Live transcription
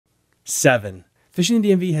7. Fishing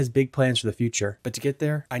the DMV has big plans for the future, but to get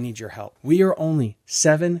there, I need your help. We are only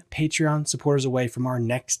 7 Patreon supporters away from our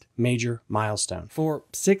next major milestone. For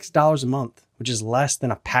 $6 a month, which is less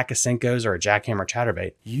than a pack of Senkos or a jackhammer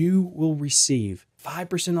chatterbait, you will receive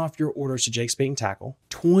 5% off your orders to Jake's Bait and Tackle,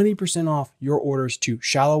 20% off your orders to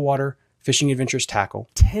Shallow Water Fishing Adventures Tackle,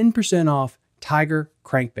 10% off Tiger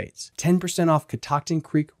crankbaits, 10% off Catoctin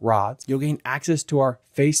Creek rods. You'll gain access to our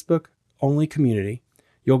Facebook-only community.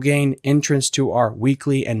 You'll gain entrance to our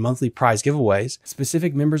weekly and monthly prize giveaways,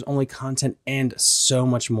 specific members-only content, and so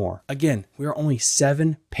much more. Again, we are only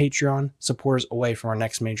 7 Patreon supporters away from our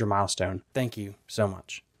next major milestone. Thank you so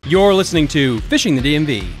much. You're listening to Fishing the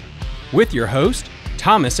DMV with your host,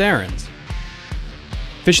 Thomas Ahrens.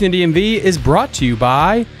 Fishing the DMV is brought to you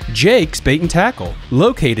by Jake's Bait and Tackle,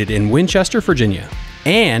 located in Winchester, Virginia,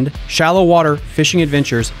 and Shallow Water Fishing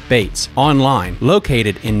Adventures Baits, online,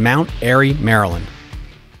 located in Mount Airy, Maryland.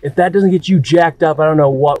 If that doesn't get you jacked up, I don't know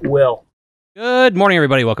what will. Good morning,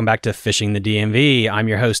 everybody. Welcome back to Fishing the DMV. I'm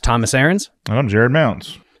your host, Thomas Ahrens. And I'm Jared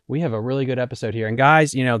Mounts. We have a really good episode here. And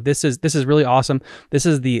guys, you know, this is really awesome. This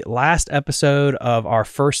is the last episode of our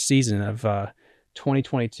first season of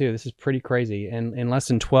 2022. This is pretty crazy. And in less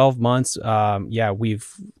than 12 months, we've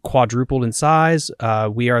quadrupled in size.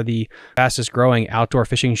 We are the fastest growing outdoor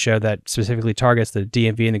fishing show that specifically targets the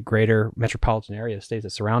DMV and the greater metropolitan area, states that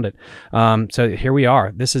surround it. So here we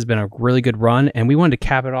are. This has been a really good run, and we wanted to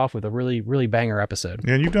cap it off with a really, really banger episode.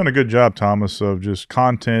 Yeah, you've done a good job, Thomas, of just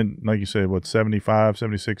content, like you said, 75,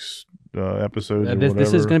 76 episodes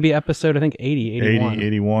this is going to be episode, I think, 81.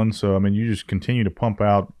 81. So, I mean, you just continue to pump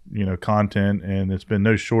out, content, and it's been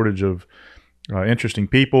no shortage of interesting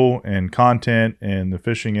people and content, and the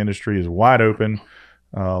fishing industry is wide open.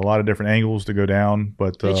 A lot of different angles to go down,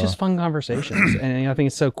 but it's just fun conversations. And I think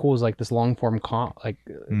it's so cool is like this long form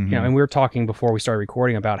and we were talking before we started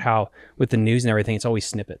recording about how with the news and everything, it's always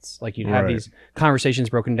snippets. Like you'd have these conversations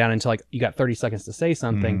broken down into like, you got 30 seconds to say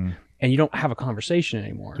something and you don't have a conversation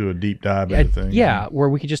anymore. Do a deep dive into things. Yeah, where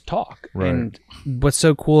we could just talk. Right. And what's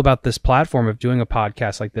so cool about this platform of doing a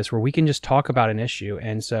podcast like this, where we can just talk about an issue.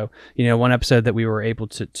 And so, one episode that we were able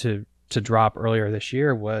to drop earlier this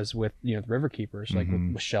year was with the river keepers, like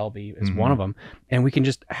with Shelby is one of them, and we can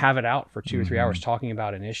just have it out for 2 or 3 hours talking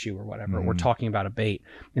about an issue or whatever, or talking about a bait.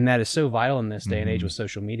 And that is so vital in this day and age with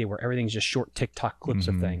social media, where everything's just short TikTok clips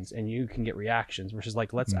of things, and you can get reactions versus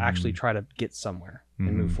like, let's actually try to get somewhere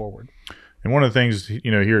and move forward. And one of the things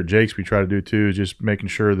here at Jake's we try to do too is just making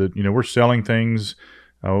sure that we're selling things.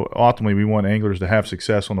 Ultimately, we want anglers to have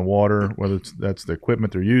success on the water, whether that's the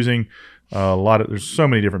equipment they're using. There's so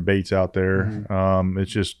many different baits out there.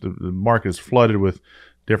 It's just the market is flooded with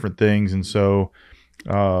different things, and so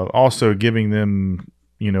also giving them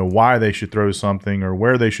why they should throw something or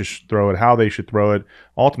where they should throw it, how they should throw it.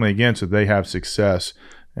 Ultimately, again, so they have success.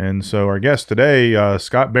 And so our guest today,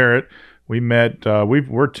 Scott Barrett. We met.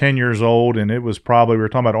 We're 10 years old, and it was probably we were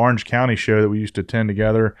talking about Orange County show that we used to attend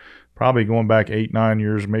together. Probably going back 8, 9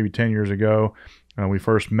 years, maybe 10 years ago. We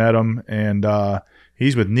first met him, and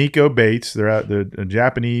he's with Nikko baits. They're at the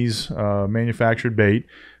Japanese manufactured bait.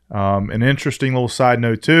 An interesting little side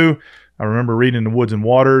note too. I remember reading in the Woods and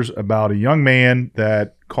Waters about a young man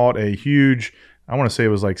that caught a huge, I want to say it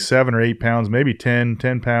was like 7 or 8 pounds, maybe 10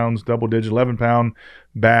 pounds, double digit, 11-pound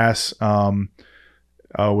bass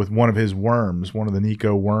with one of his worms, one of the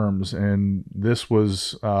Nikko worms. And this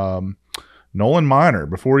was Nolan Minor,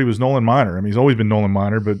 before he was Nolan Minor. I mean, he's always been Nolan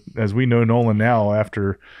Minor, but as we know Nolan now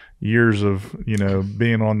after years of,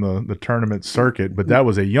 being on the tournament circuit, but that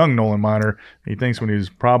was a young Nolan Minor. He thinks when he was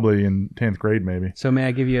probably in 10th grade, maybe. So may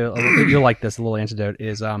I give you you'll like this, a little antidote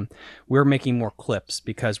is we're making more clips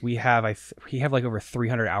because we have like over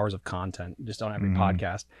 300 hours of content just on every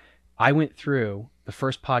podcast. I went through the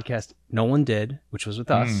first podcast Nolan did, which was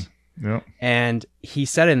with us. Yep. And he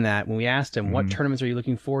said in that, when we asked him, what tournaments are you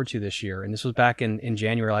looking forward to this year? And this was back in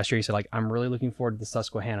January last year. He said, like, I'm really looking forward to the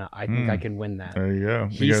Susquehanna. I think I can win that. There you go.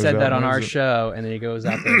 He said that on our show, and then he goes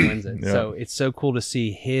out there and wins it. Yeah. So it's so cool to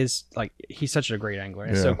see he's such a great angler.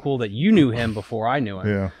 And it's so cool that you knew him before I knew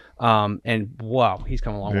him. Yeah. And wow, he's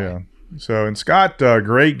come a long way. So, and Scott,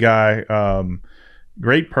 great guy,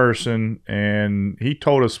 great person. And he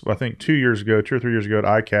told us, I think 2 or 3 years ago at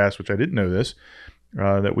ICAST, which I didn't know this,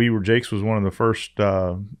 that Jake's was one of the first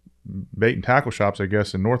bait and tackle shops, I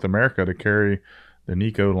guess, in North America to carry the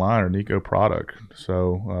Nikko line or Nikko product.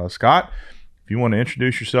 So, Scott, if you want to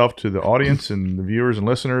introduce yourself to the audience and the viewers and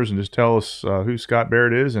listeners and just tell us who Scott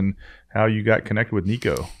Barrett is and how you got connected with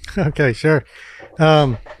Nikko. Okay, sure.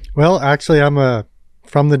 Well, actually, I'm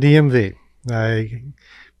from the DMV.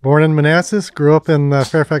 Born in Manassas, grew up in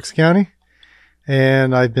Fairfax County.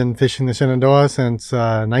 and I've been fishing the Shenandoah since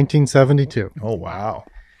 1972. Oh, wow.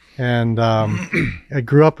 And I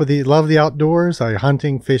grew up with love the outdoors.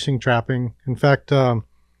 Hunting, fishing, trapping. In fact, when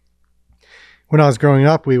I was growing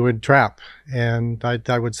up, we would trap, and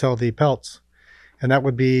I would sell the pelts, and that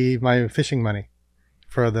would be my fishing money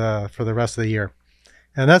for the rest of the year.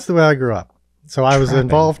 And that's the way I grew up. So I was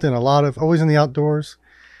involved in always in the outdoors.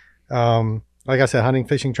 Like I said, hunting,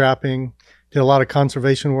 fishing, trapping. Did a lot of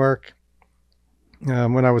conservation work.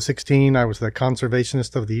 When I was 16, I was the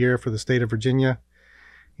conservationist of the year for the state of Virginia.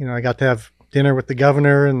 I got to have dinner with the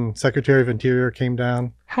governor, and Secretary of Interior came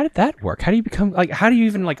down. How did that work? How do you become how do you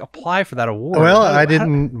even apply for that award? Well, at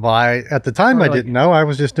the time I didn't know. I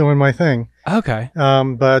was just doing my thing. Okay.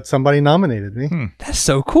 But somebody nominated me. That's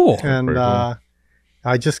so cool. And cool.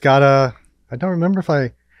 I just got I don't remember if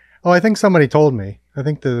I think somebody told me. I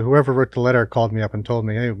think whoever wrote the letter called me up and told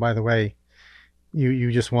me, hey, by the way,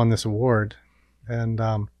 you just won this award. And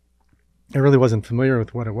I really wasn't familiar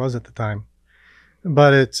with what it was at the time.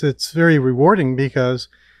 But it's very rewarding, because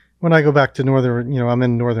when I go back to I'm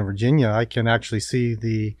in Northern Virginia, I can actually see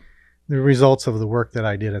the results of the work that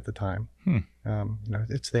I did at the time.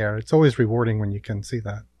 It's there. It's always rewarding when you can see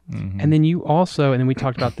that. Mm-hmm. And then you also, and then we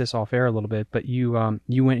talked about this off air a little bit, but you went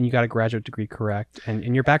and you got a graduate degree, correct?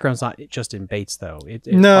 And your background's not just in baits, though. It's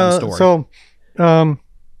a fun story. So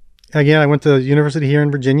again, I went to university here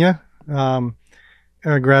in Virginia.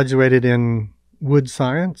 I graduated in wood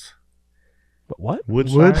science. What?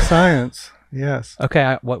 Wood science. Yes.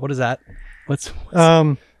 Okay. What is that? What's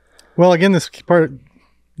well, again, this part,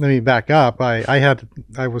 let me back up.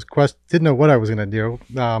 Didn't know what I was going to do.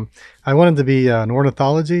 I wanted to be an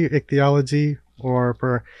ornithology, ichthyology,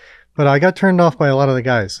 but I got turned off by a lot of the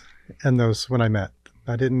guys and those when I met.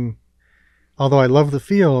 Although I love the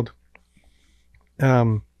field,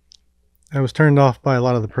 I was turned off by a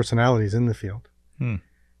lot of the personalities in the field.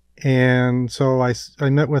 And so I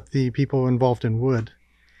met with the people involved in wood,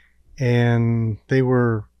 and they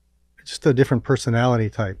were just a different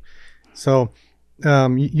personality type. So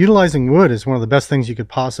utilizing wood is one of the best things you could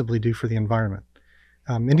possibly do for the environment.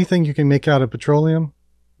 Anything you can make out of petroleum,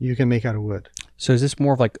 you can make out of wood. So is this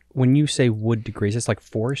more of when you say wood degrees, it's like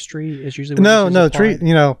forestry is usually what No, tree.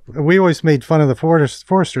 We always made fun of the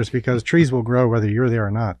foresters because trees will grow whether you're there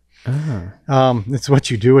or not. It's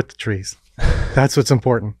what you do with the trees. That's what's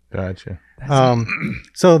important. Gotcha.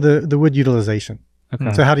 So the wood utilization.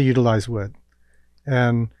 Okay. So how to utilize wood.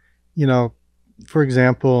 And, for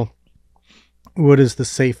example, wood is the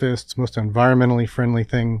safest, most environmentally friendly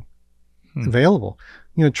thing available.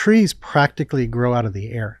 Trees practically grow out of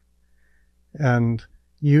the air. And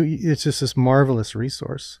it's just this marvelous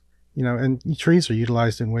resource. And trees are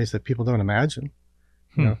utilized in ways that people don't imagine.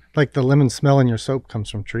 Like the lemon smell in your soap comes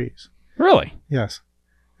from trees. Really? Yes.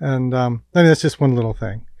 And that's just one little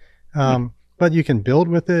thing. But you can build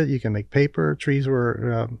with it. You can make paper. Trees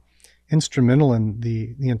were instrumental in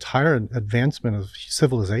the entire advancement of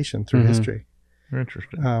civilization through history.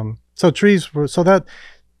 Interesting. So trees were, that,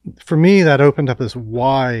 for me, that opened up this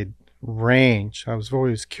wide range. I was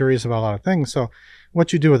always curious about a lot of things. So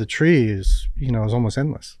what you do with a tree is almost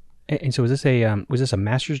endless. And so was this a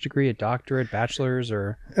master's degree, a doctorate, bachelor's,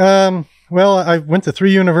 or? Well, I went to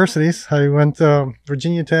 3 universities. I went to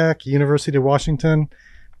Virginia Tech, University of Washington,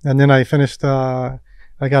 and then I finished, I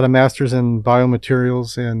got a master's in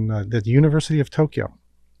biomaterials in the University of Tokyo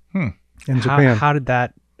in Japan. How did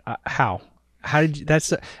that, how did you,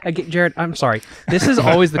 Jared, I'm sorry. This is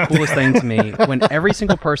always the coolest thing to me when every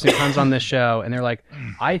single person comes on this show and they're like,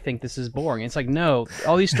 I think this is boring. It's like, no,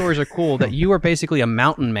 all these stories are cool that you are basically a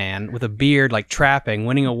mountain man with a beard, trapping,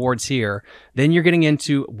 winning awards here. Then you're getting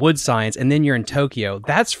into wood science, and then you're in Tokyo.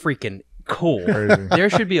 That's freaking cool. Crazy.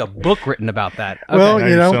 There should be a book written about that. Okay. Well, Now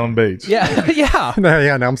you're selling baits. Yeah. Yeah.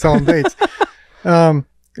 Now I'm selling baits.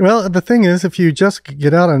 Well, the thing is, if you just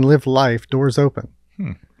get out and live life, doors open.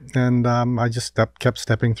 And I just kept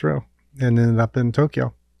stepping through and ended up in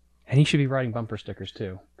Tokyo. And he should be writing bumper stickers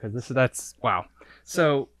too, because that's wow.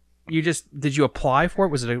 So did you apply for it?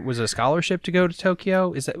 Was it a scholarship to go to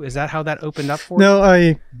Tokyo? Is that how that opened up for you? No,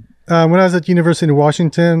 when I was at University of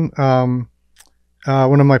Washington, one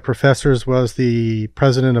of my professors was the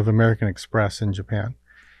president of American Express in Japan,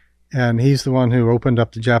 and he's the one who opened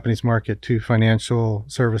up the Japanese market to financial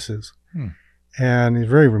services. And he's a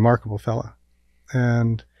very remarkable fella,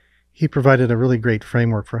 and he provided a really great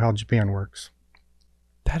framework for how Japan works.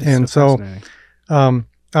 That is so fascinating.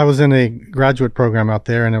 I was in a graduate program out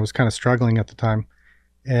there, and I was kind of struggling at the time.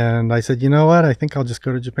 And I said, you know what? I think I'll just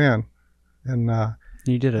go to Japan. And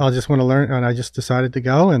you did it. I just want to learn, and I just decided to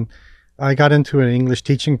go. And I got into an English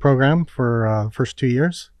teaching program for first 2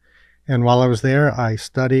 years. And while I was there, I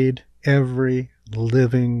studied every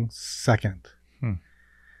living second.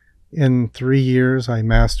 In 3 years, I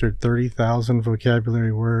mastered 30,000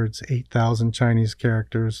 vocabulary words, 8,000 Chinese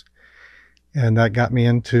characters. And that got me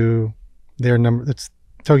into their number. It's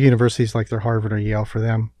Tokyo University is like their Harvard or Yale for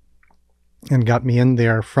them. And got me in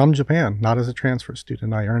there from Japan, not as a transfer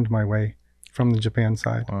student. I earned my way from the Japan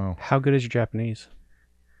side. Wow. How good is your Japanese?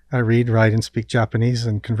 I read, write, and speak Japanese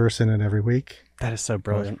and converse in it every week. That is so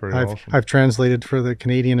brilliant. Pretty awesome. I've translated for the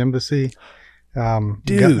Canadian Embassy,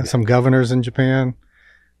 Dude. some governors in Japan.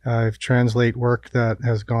 I've translate work that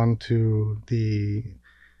has gone to the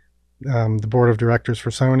board of directors for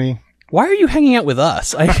Sony. Why are you hanging out with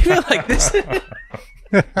us? I feel like this.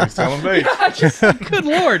 He's selling bait. Good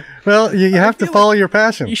Lord. Well, you have to follow your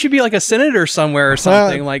passion. You should be like a senator somewhere or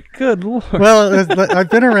something. Like, good Lord. Well, I've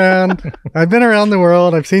been around. I've been around the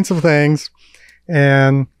world. I've seen some things,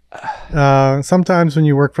 and sometimes when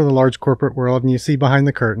you work for the large corporate world and you see behind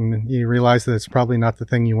the curtain, you realize that it's probably not the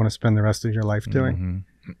thing you want to spend the rest of your life doing.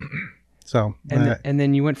 So, and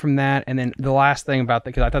then you went from that, and then the last thing about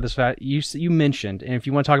that, because I thought this was, you mentioned, and if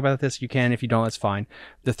you want to talk about this, you can. If you don't, that's fine.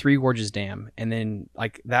 The Three Gorges Dam, and then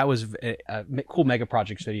like that was a cool mega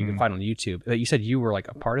project that you can find on YouTube. But you said you were like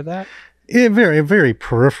a part of that. a very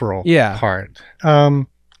peripheral part.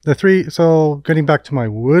 So getting back to my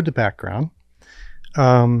wood background,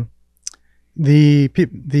 I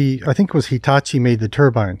think it was Hitachi made the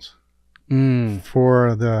turbines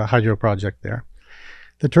for the hydro project there.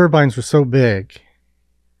 The turbines were so big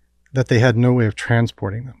that they had no way of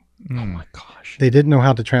transporting them. Oh my gosh. They didn't know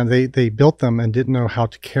how to they built them and didn't know how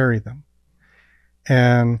to carry them.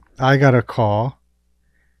 And I got a call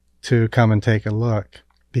to come and take a look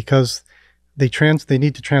because they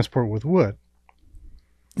need to transport with wood.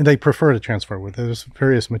 They prefer to transport with. There's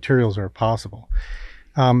various materials that are possible.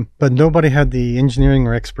 But nobody had the engineering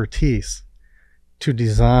or expertise to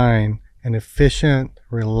design an efficient,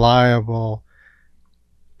 reliable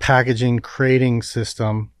packaging crating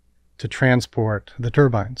system to transport the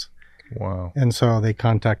turbines. Wow. And so they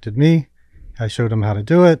contacted me. I showed them how to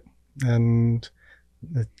do it, and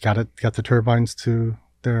got the turbines to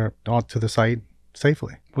the site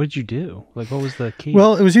safely. What did you do? Like, what was the key?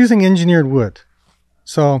 Well, it was using engineered wood.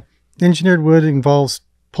 So engineered wood involves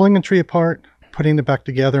pulling a tree apart, putting it back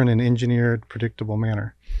together in an engineered, predictable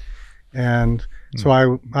manner. And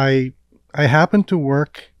so I happened to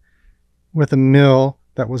work with a mill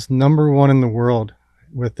that was #1 in the world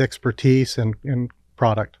with expertise and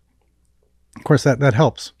product. Of course, that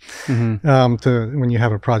helps when you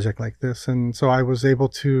have a project like this. And so I was able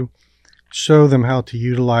to show them how to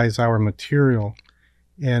utilize our material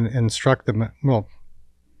and instruct them, well,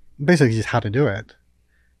 basically just how to do it.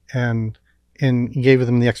 And gave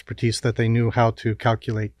them the expertise that they knew how to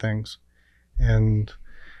calculate things. And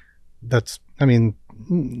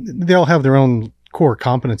they all have their own core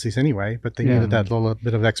competencies anyway, but they needed that little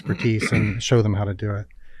bit of expertise and show them how to do it.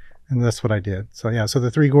 And that's what I did. So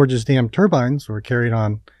the Three Gorges Dam turbines were carried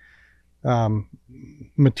on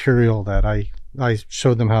material that I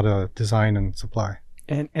showed them how to design and supply.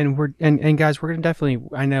 And guys, we're gonna definitely.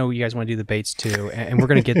 I know you guys want to do the baits too, and we're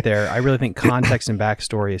gonna get there. I really think context and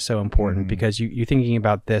backstory is so important because you thinking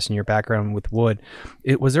about this and your background with wood.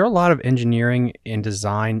 Was there a lot of engineering and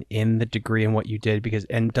design in the degree and what you did?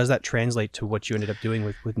 And does that translate to what you ended up doing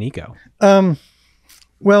with Nikko?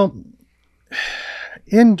 Well,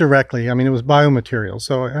 indirectly. I mean, it was biomaterials,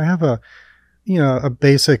 so I have a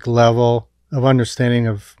basic level of understanding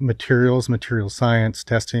of materials, material science,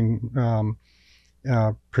 testing.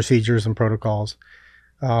 Procedures and protocols.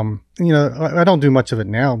 I don't do much of it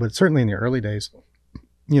now, but certainly in the early days,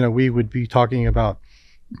 we would be talking about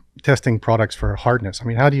testing products for hardness. I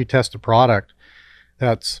mean, how do you test a product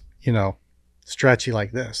that's, stretchy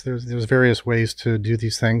like this? There's various ways to do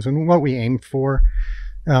these things, and what we aimed for.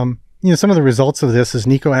 Some of the results of this is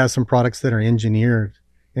Nikko has some products that are engineered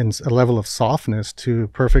in a level of softness to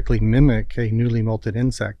perfectly mimic a newly molted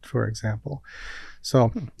insect, for example.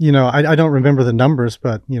 So, I don't remember the numbers,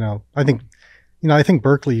 but, I think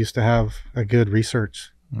Berkeley used to have a good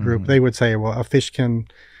research group. They would say, well, a fish can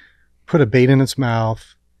put a bait in its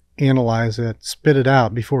mouth, analyze it, spit it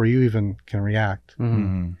out before you even can react.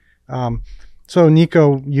 So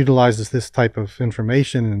Nikko utilizes this type of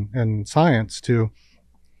information and science to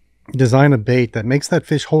design a bait that makes that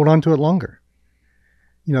fish hold on to it longer.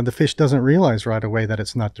 The fish doesn't realize right away that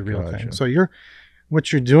it's not the real thing. So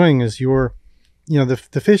what you're doing is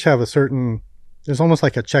the fish have a certain, there's almost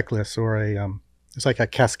like a checklist or it's like a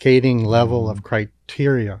cascading level of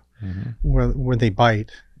criteria where they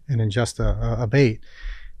bite and ingest a bait.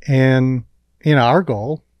 And our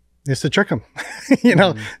goal is to trick them.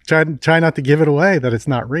 Try not to give it away that it's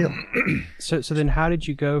not real. So then how did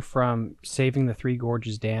you go from saving the Three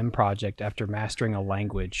Gorges Dam project after mastering a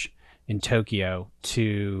language in Tokyo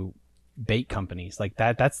to bait companies like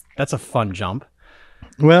that? That's a fun jump.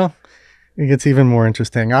 Well, it gets even more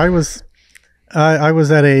interesting. I was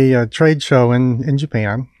at a trade show in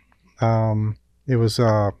Japan. It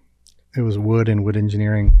was wood and wood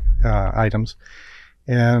engineering items,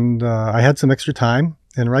 and I had some extra time.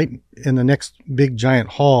 And right in the next big giant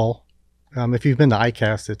hall, if you've been to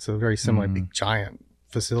ICAST, it's a very similar big giant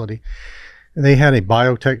facility. They had a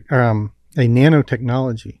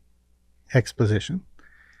nanotechnology exposition.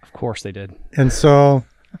 Of course they did. And so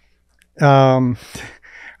I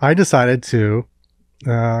decided to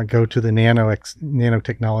go to the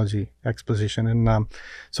nanotechnology exposition. And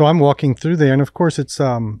so I'm walking through there. And of course, it's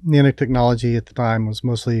nanotechnology at the time was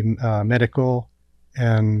mostly medical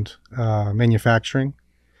and manufacturing.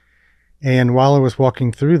 And while I was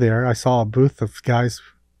walking through there, I saw a booth of guys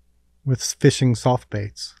with fishing soft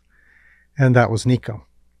baits. And that was Nikko.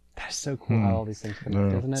 That's so cool how all these things come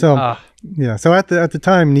up, isn't it? So, yeah. So at the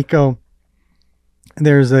time, Nikko,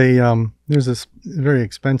 there's this very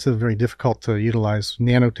expensive, very difficult to utilize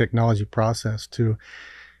nanotechnology process to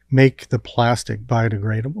make the plastic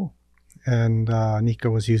biodegradable. And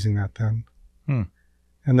Nikko was using that then.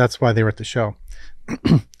 And that's why they were at the show.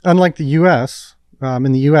 Unlike the U.S.,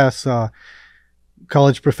 in the U.S.,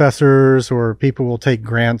 college professors or people will take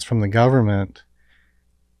grants from the government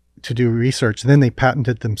to do research. Then they patent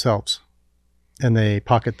it themselves and they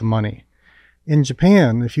pocket the money. In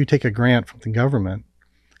Japan, if you take a grant from the government,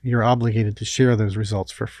 you're obligated to share those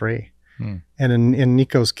results for free. And in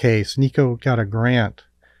Nikko's case, Nikko got a grant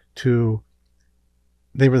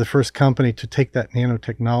they were the first company to take that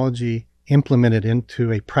nanotechnology, implement it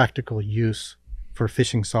into a practical use for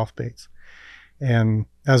fishing soft baits. And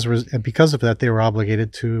because of that, they were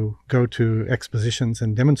obligated to go to expositions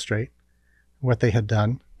and demonstrate what they had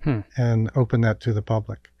done and open that to the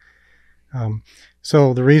public.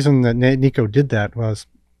 So the reason that Nikko did that was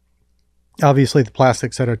obviously the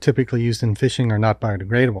plastics that are typically used in fishing are not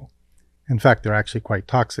biodegradable. In fact, they're actually quite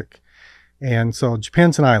toxic. And so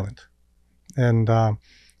Japan's an island, and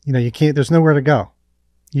you can't. There's nowhere to go.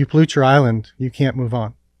 You pollute your island, you can't move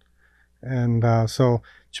on. And so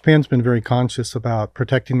Japan's been very conscious about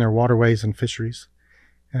protecting their waterways and fisheries.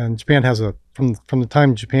 And Japan has from the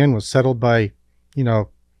time Japan was settled by,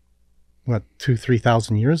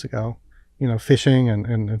 2,000-3,000 years ago, fishing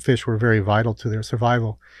and fish were very vital to their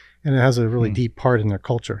survival. And it has a really deep part in their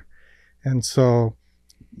culture. And so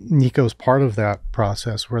Nikko's part of that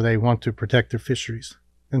process where they want to protect their fisheries.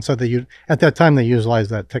 And so at that time, they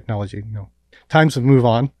utilized that technology. Times have moved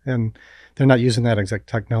on and they're not using that exact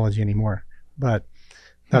technology anymore. But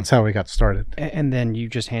that's how we got started. And then you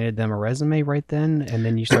just handed them a resume right then, and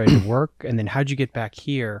then you started to work. And then how'd you get back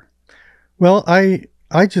here? Well, I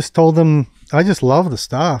just told them, I just love the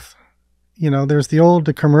stuff. There's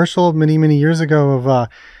the commercial many, many years ago of, I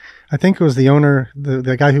think it was the owner,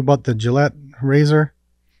 the guy who bought the Gillette razor.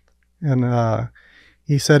 And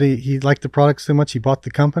he said he liked the product so much he bought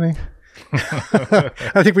the company.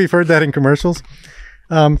 I think we've heard that in commercials.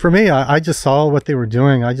 For me, I just saw what they were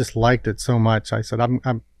doing. I just liked it so much. I said,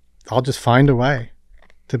 I'll just find a way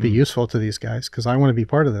to be useful to these guys because I want to be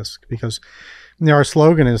part of this. Because our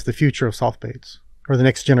slogan is the future of soft baits, or the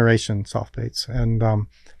next generation soft baits, and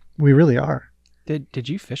we really are. Did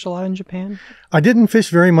you fish a lot in Japan? I didn't fish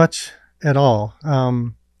very much at all.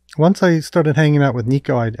 Once I started hanging out with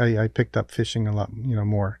Nikko, I picked up fishing a lot,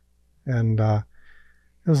 more, and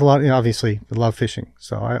it was a lot. Obviously, I love fishing,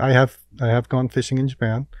 so I have gone fishing in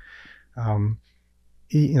Japan.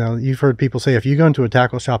 You've heard people say if you go into a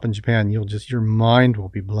tackle shop in Japan, your mind will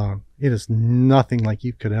be blown. It is nothing like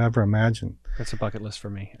you could ever imagine. That's a bucket list for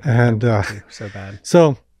me. And so bad.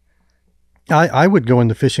 So I would go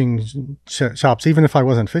into fishing shops even if I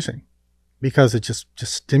wasn't fishing, because it just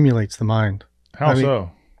stimulates the mind. How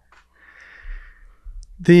so?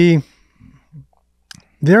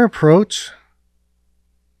 Their approach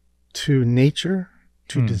to nature,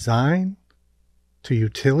 to design, to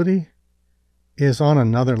utility is on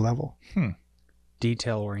another level.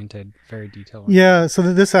 Detail oriented, very detail oriented. Yeah.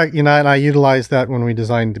 So this, and I utilized that when we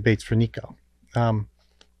designed baits for Nikko.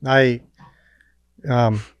 I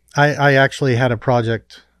actually had a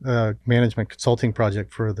project, management consulting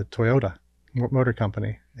project for the Toyota Motor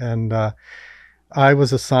Company. And I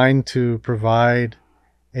was assigned to provide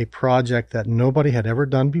a project that nobody had ever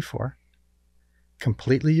done before,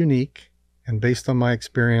 completely unique and based on my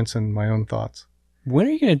experience and my own thoughts. When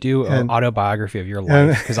are you going to do an autobiography of your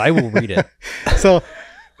life? Because I will read it.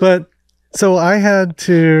 But So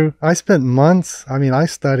I spent months, I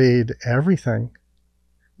studied everything,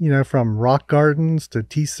 from rock gardens to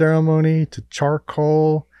tea ceremony to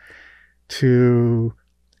charcoal to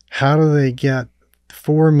how do they get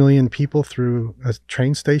 4 million people through a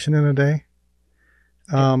train station in a day.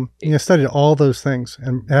 I studied all those things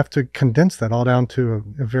and have to condense that all down to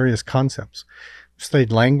various concepts.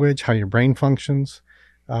 Studied language, how your brain functions.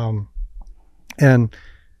 And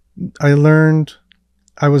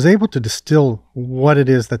I was able to distill what it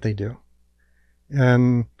is that they do.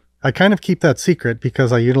 And I kind of keep that secret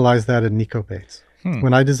because I utilize that in Nikko baits.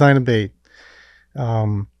 When I design a bait,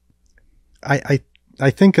 I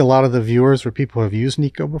think a lot of the viewers or people who have used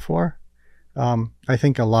Nikko before, I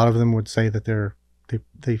think a lot of them would say that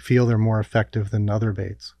they feel they're more effective than other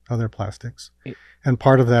baits, other plastics. And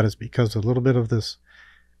part of that is because a little bit of this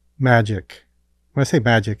magic. When I say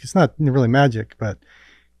magic, it's not really magic, but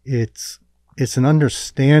it's an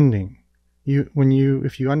understanding.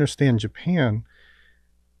 If you understand Japan,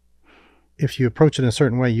 if you approach it in a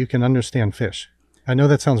certain way, you can understand fish. I know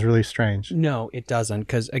that sounds really strange. No, it doesn't.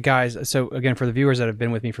 Because guys, so again, for the viewers that have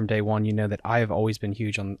been with me from day one, you know that I have always been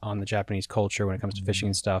huge on the Japanese culture when it comes to fishing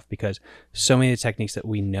and stuff, because so many of the techniques that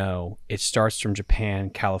we know, it starts from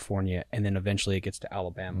Japan, California, and then eventually it gets to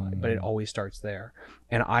Alabama, but it always starts there.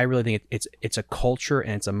 And I really think it's a culture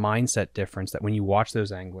and it's a mindset difference that when you watch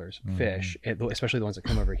those anglers fish, especially the ones that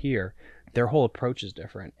come over here, their whole approach is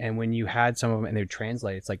different. And when you had some of them and they would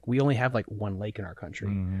translate, it's like we only have like one lake in our country.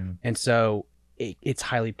 And so it's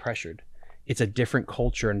highly pressured. It's a different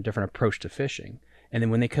culture and a different approach to fishing. And then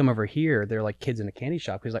when they come over here, they're like kids in a candy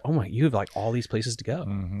shop. Because like, oh my, you have like all these places to go.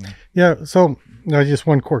 Yeah. So just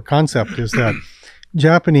one core concept is that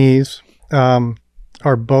Japanese are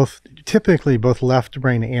typically both left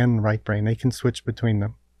brain and right brain. They can switch between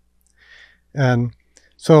them. And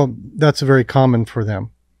so that's very common for them.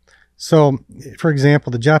 So, for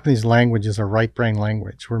example, the Japanese language is a right brain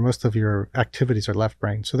language where most of your activities are left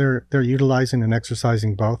brain. So they're utilizing and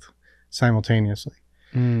exercising both simultaneously.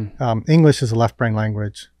 English is a left brain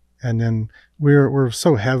language, and then we're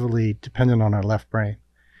so heavily dependent on our left brain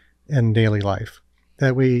in daily life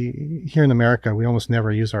that here in America we almost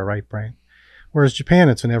never use our right brain. Whereas Japan,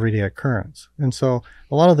 it's an everyday occurrence, and so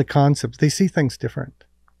a lot of the concepts they see things different.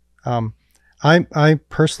 I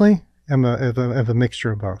personally am a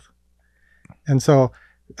mixture of both. And so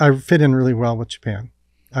I fit in really well with Japan.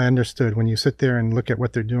 I understood when you sit there and look at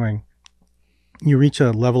what they're doing, you reach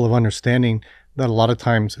a level of understanding that a lot of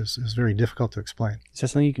times is very difficult to explain. Is that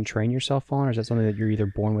something you can train yourself on, or is that something that you're either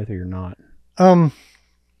born with or you're not? I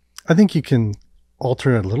think you can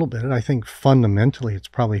alter it a little bit. I think fundamentally it's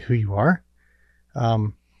probably who you are.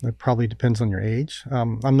 It probably depends on your age.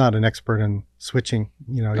 I'm not an expert in switching,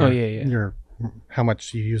 your how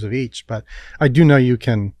much you use of each, but I do know you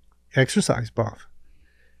can exercise both.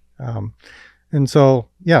 And so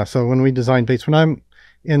when we design baits, when I'm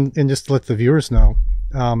and just to let the viewers know,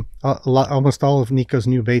 almost all of Nikko's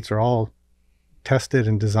new baits are all tested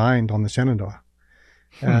and designed on the Shenandoah.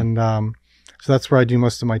 And so that's where I do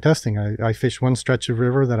most of my testing. I fish one stretch of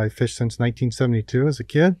river that I fished since 1972 as a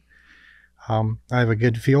kid. I have a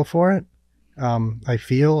good feel for it. I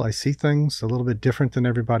see things a little bit different than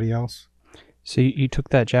everybody else. So you took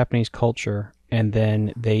that Japanese culture and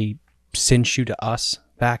then they sent you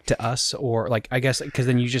back to us, or like, I guess, because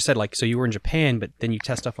then you just said like, so you were in Japan, but then you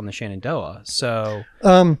test stuff on the Shenandoah. So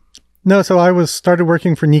no, so I started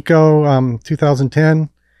working for Nikko 2010,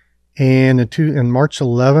 and in March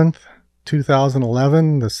 11th,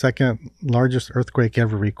 2011, the second largest earthquake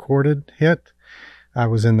ever recorded hit. I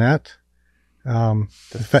was in that. In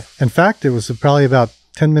fact, it was probably about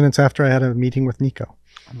 10 minutes after I had a meeting with Nikko.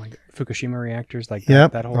 Oh my God. Fukushima reactors, like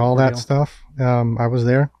that, that whole all ordeal? That stuff. I was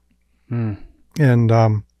there. And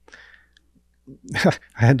I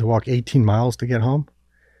had to walk 18 miles to get home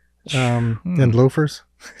in loafers.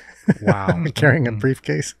 Wow. Carrying a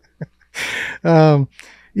briefcase. So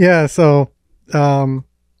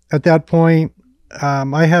at that point,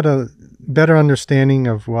 I had a better understanding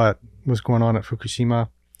of what was going on at Fukushima.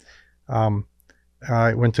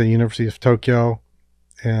 I went to the University of Tokyo,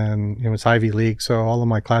 and it's Ivy League, so all of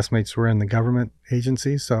my classmates were in the government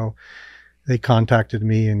agencies, so they contacted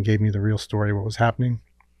me and gave me the real story of what was happening.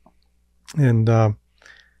 And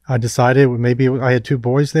I decided I had two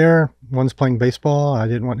boys there. One's playing baseball. I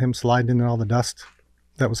didn't want him sliding into all the dust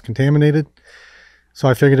that was contaminated. So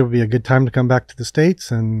I figured it would be a good time to come back to the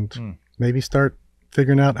States and maybe start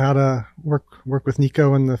figuring out how to work with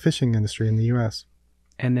Nikko in the fishing industry in the U.S.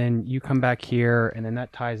 And then you come back here, and then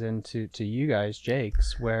that ties into you guys,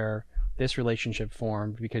 Jake's, where this relationship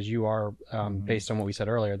formed because you are, based on what we said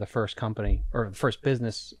earlier, the first company or the first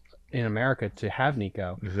business in America to have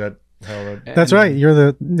Nikko. Is that how that? That's right.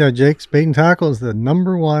 You're Jake's Bait and Tackle is the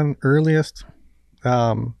 #1 earliest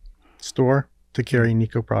store to carry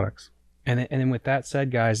Nikko products. And then with that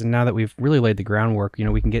said, guys, and now that we've really laid the groundwork,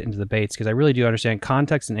 we can get into the baits, because I really do understand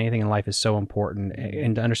context in anything in life is so important,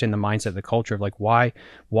 and to understand the mindset, the culture of like why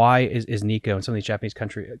is Nikko and some of these Japanese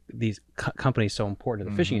companies so important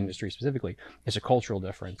to the fishing industry specifically. It's a cultural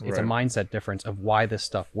difference. It's a mindset difference of why this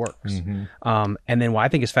stuff works. And then what I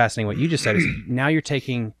think is fascinating, what you just said, is now you're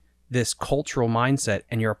taking this cultural mindset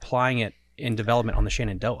and you're applying it in development on the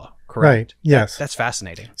Shenandoah, correct? Right. Yes. That's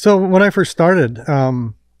fascinating. So when I first started,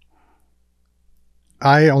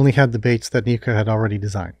 I only had the baits that Nikko had already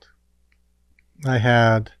designed.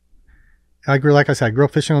 I grew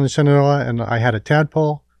up fishing on the Shenandoah, and I had a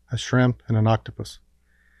tadpole, a shrimp, and an octopus.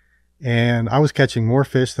 And I was catching more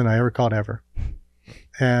fish than I ever caught ever.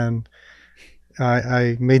 And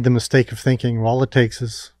I made the mistake of thinking, well, all it takes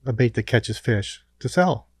is a bait that catches fish to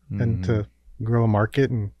sell and to grow a market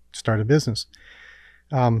and start a business.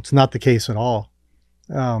 It's not the case at all.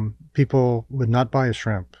 People would not buy a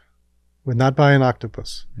shrimp, would not buy an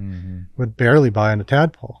octopus, would barely buy a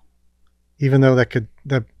tadpole, even though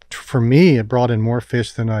that for me, it brought in more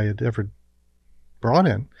fish than I had ever brought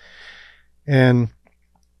in. And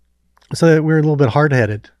so we were a little bit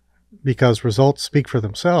hard-headed because results speak for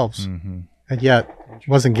themselves, and yet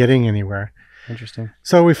wasn't getting anywhere. Interesting.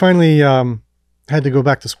 So we finally had to go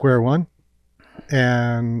back to square one,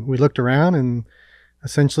 and we looked around, and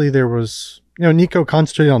essentially there was, Nikko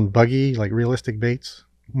concentrated on buggy, like realistic baits,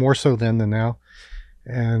 more so then than now.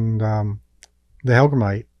 And the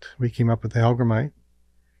Hellgrammite, we came up with the Hellgrammite,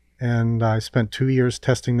 and I spent 2 years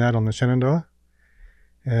testing that on the Shenandoah,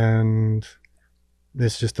 and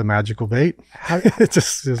it's just a magical bait. How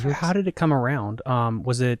did it come around?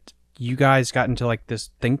 Was it you guys got into like this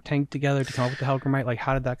think tank together to come up with the Hellgrammite? Like,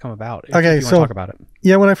 how did that come about? Okay, if you want to talk about it.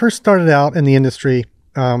 Yeah, when I first started out in the industry,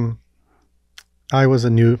 I was a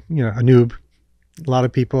noob. A lot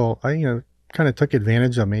of people, kind of took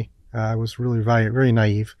advantage of me. I was really very, very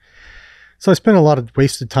naive. So I spent a lot of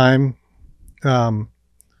wasted time,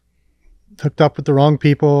 hooked up with the wrong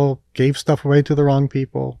people, gave stuff away to the wrong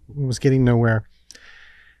people, was getting nowhere.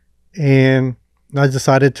 And I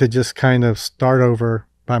decided to just kind of start over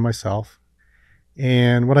by myself.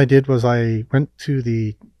 And what I did was I went to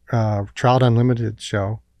the Trout Unlimited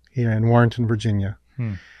show here in Warrenton, Virginia.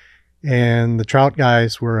 And the trout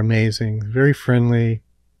guys were amazing, very friendly.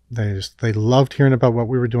 They loved hearing about what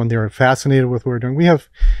we were doing. They were fascinated with what we were doing. We have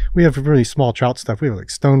really small trout stuff. We have like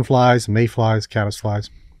stoneflies, mayflies, caddisflies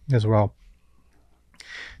as well.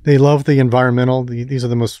 They love the environmental. These are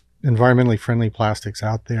the most environmentally friendly plastics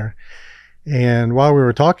out there. And while we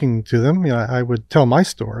were talking to them, I would tell my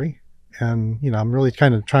story. And, I'm really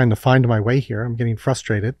kind of trying to find my way here. I'm getting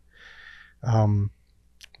frustrated. The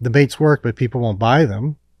baits work, but people won't buy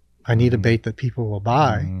them. I need a bait that people will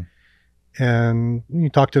buy. And you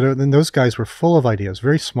talk to them, and those guys were full of ideas,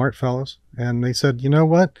 very smart fellows. And they said, you know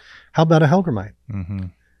what? How about a Hellgrammite?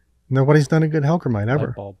 Nobody's done a good Hellgrammite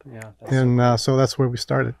ever. So that's where we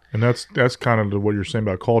started. And that's kind of what you're saying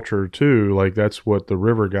about culture too. Like that's what the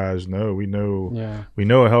river guys know. We know a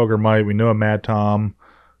Hellgrammite, we know a Mad Tom,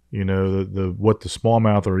 what the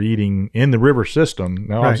smallmouth are eating in the river system.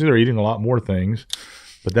 Now obviously they're eating a lot more things,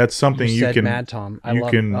 but that's something you can Mad Tom.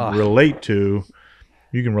 relate to.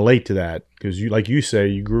 You can relate to that because like you say,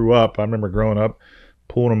 you grew up. I remember growing up,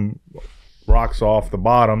 pulling them rocks off the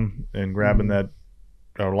bottom and grabbing that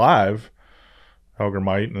live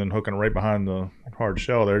Hellgrammite and then hooking it right behind the hard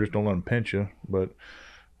shell there. Just don't let them pinch you. But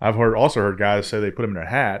I've also heard guys say they put them in their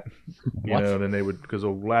hat, then they would, because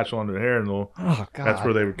they'll latch onto their hair and that's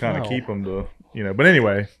where they would kind of keep them to, But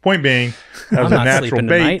anyway, point being, that was a natural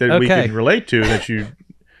bait that we can relate to that you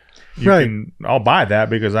can, I'll buy that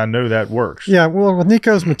because I know that works. Yeah, well, with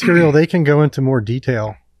Nikko's material, they can go into more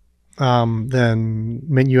detail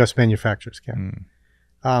than U.S. manufacturers can.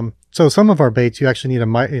 So some of our baits, you actually need a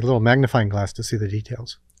little magnifying glass to see the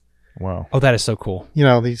details. Wow. Oh, that is so cool.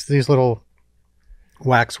 These little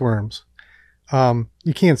wax worms.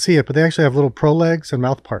 You can't see it, but they actually have little prolegs and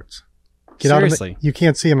mouth parts. Seriously? You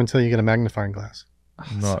can't see them until you get a magnifying glass.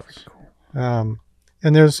 Nuts. Cool.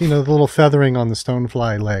 And there's, the little feathering on the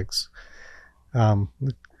stonefly legs.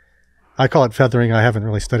 I call it feathering. I haven't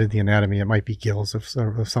really studied the anatomy. It might be gills of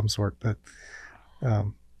some sort, but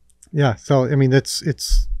yeah. So, I mean,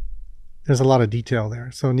 there's a lot of detail there.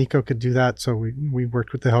 So Nikko could do that. So we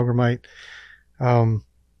worked with the Hellgrammite.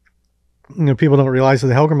 People don't realize that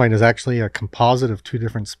the Hellgrammite is actually a composite of two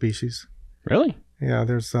different species. Really? Yeah.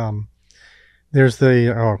 There's There's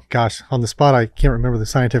the, oh gosh, on the spot, I can't remember the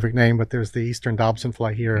scientific name, but there's the Eastern Dobson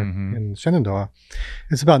fly here in Shenandoah.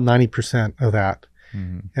 It's about 90% of that.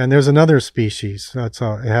 And there's another species it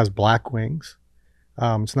has black wings.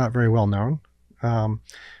 It's not very well known,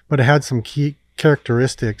 but it had some key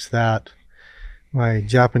characteristics that my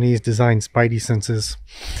Japanese design spidey senses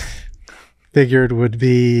figured would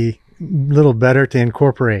be a little better to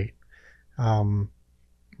incorporate.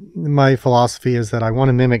 My philosophy is that I want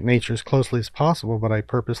to mimic nature as closely as possible, but I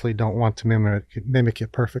purposely don't want to mimic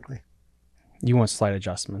it perfectly. You want slight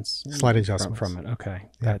adjustments. Slight adjustments from it. Okay,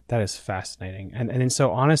 Yeah. that is fascinating. And then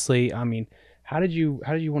so honestly, I mean, how did you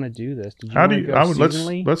want to do this? Did you How do wanna you? go I would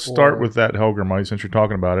seasonally, let's start or with that Helgermite since you're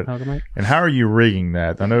talking about it. Helgermite? And how are you rigging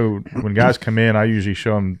that? I know when guys come in, I usually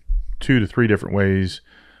show them 2 to 3 different ways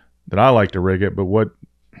that I like to rig it. But what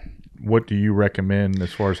do you recommend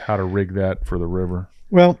as far as how to rig that for the river?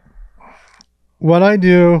 Well, what I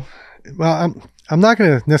do, I'm not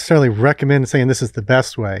going to necessarily recommend saying this is the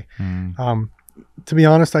best way. To be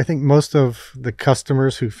honest, I think most of the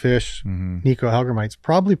customers who fish Nikko Helgermites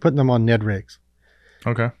probably putting them on Ned rigs.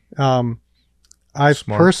 Okay. I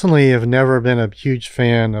Smart. personally have never been a huge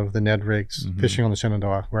fan of the Ned rigs fishing on the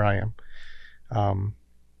Shenandoah where I am.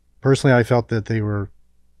 Personally, I felt that they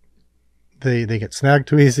get snagged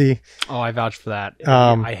too easy. Oh, I vouch for that.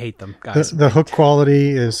 I hate them, guys. The hook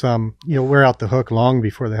quality is, you'll wear out the hook long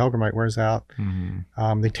before the Helgermite wears out.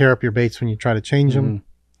 They tear up your baits when you try to change them.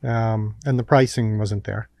 And the pricing wasn't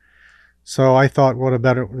there. So I thought,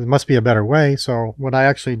 it must be a better way. So what I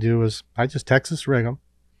actually do is I just Texas rig them.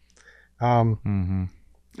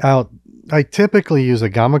 I typically use a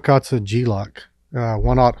Gamakatsu G-Lock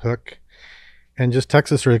 1/0 hook and just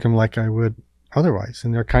Texas rig them like I would otherwise.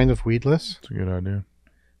 And they're kind of weedless. That's a good idea.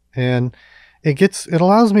 And it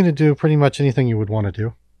allows me to do pretty much anything you would want to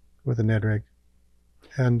do with a Ned rig.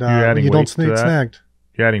 And you don't get snagged.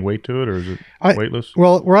 You adding weight to it, or is it weightless?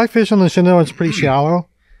 Well, where I fish on the Shenandoah, it's pretty shallow.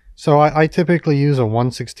 So I typically use a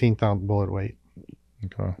 1/16 ounce bullet weight.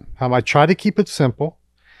 Okay. I try to keep it simple.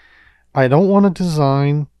 I don't want to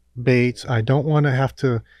design baits. I don't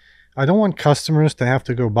want customers to have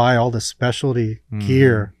to go buy all the specialty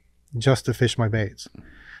gear just to fish my baits.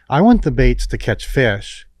 I want the baits to catch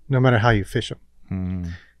fish, no matter how you fish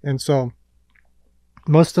them. And so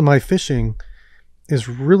most of my fishing is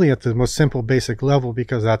really at the most simple, basic level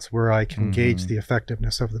because that's where I can gauge the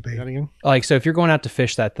effectiveness of the bait. Like, so if you're going out to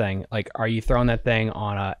fish that thing, like, are you throwing that thing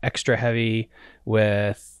on a extra heavy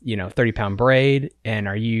with 30-pound braid, and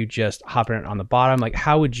are you just hopping it on the bottom? Like,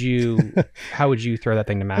 how would you throw that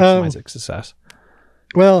thing to maximize its success?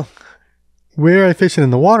 Well, where I fish it in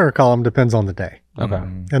the water column depends on the day. Okay.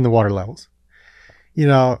 And the water levels.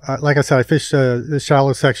 Like I said, I fish the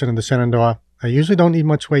shallow section of the Shenandoah. I usually don't need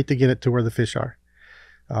much weight to get it to where the fish are.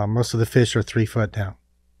 Most of the fish are 3 foot down.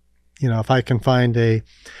 If I can find this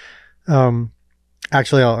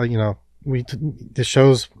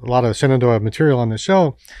shows a lot of Shenandoah material on the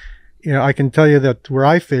show. I can tell you that where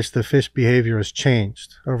I fish, the fish behavior has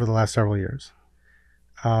changed over the last several years.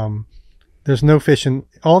 There's no fish in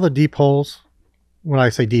all the deep holes. When I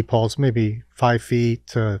say deep holes, maybe 5 feet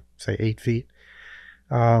to say 8 feet.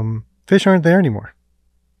 Fish aren't there anymore.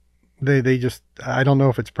 They just, I don't know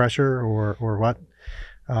if it's pressure or what.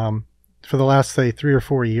 For the last, say, 3 or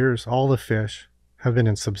 4 years, all the fish have been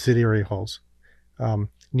in subsidiary holes,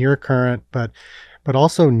 near a current, but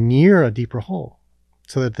also near a deeper hole,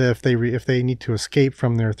 so that if they need to escape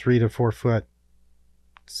from their 3 to 4 foot,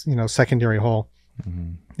 secondary hole,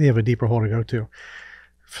 they have a deeper hole to go to.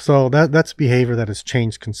 So that's behavior that has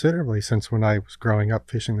changed considerably since when I was growing up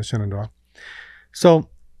fishing the Shenandoah. So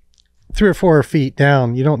 3 or 4 feet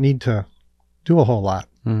down, you don't need to do a whole lot.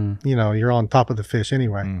 You're on top of the fish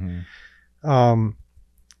anyway.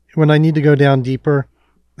 When I need to go down deeper,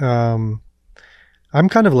 I'm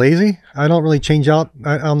kind of lazy. I don't really change out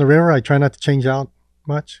on the river. I try not to change out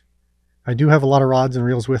much. I do have a lot of rods and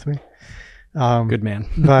reels with me. Good man.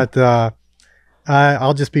 But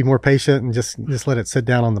I'll just be more patient and just let it sit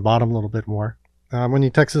down on the bottom a little bit more. When you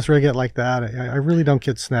Texas rig it like that, I really don't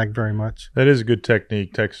get snagged very much. That is a good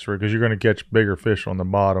technique, Texas rig, because you're going to catch bigger fish on the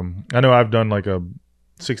bottom. I know I've done like a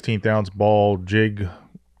 16th ounce ball jig,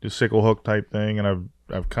 just sickle hook type thing, and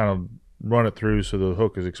I've kind of run it through so the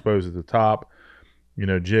hook is exposed at the top,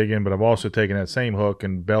 jigging. But I've also taken that same hook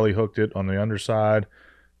and belly hooked it on the underside,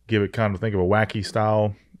 give it kind of, think of a wacky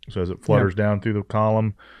style, so as it flutters down through the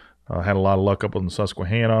column. Had a lot of luck up on the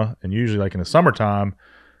Susquehanna, and usually like in the summertime,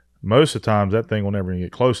 most of the times that thing will never even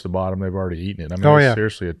get close to the bottom. They've already eaten it. I mean, they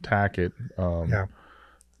seriously attack it and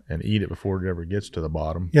eat it before it ever gets to the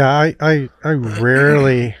bottom. Yeah, I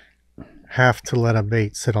rarely have to let a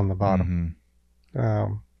bait sit on the bottom.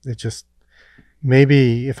 It just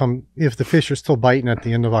maybe if the fish are still biting at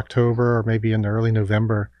the end of October or maybe in the early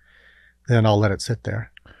November, then I'll let it sit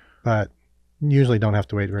there. But usually don't have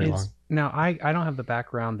to wait very long. Now, I don't have the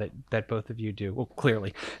background that both of you do. Well,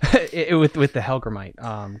 clearly, with the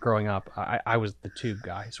Hellgrammite. Growing up, I was the tube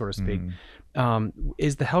guy, so to speak.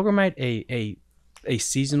 Is the Hellgrammite a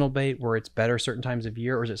seasonal bait where it's better certain times of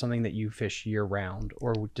year, or is it something that you fish year round,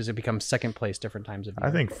 or does it become second place different times of year?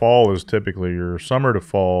 I think fall is typically your summer to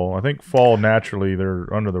fall. I think fall naturally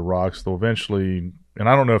they're under the rocks. They'll eventually, and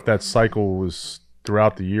I don't know if that cycle is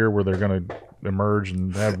throughout the year where they're going to emerge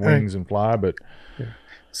and have wings and fly, but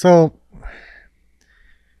so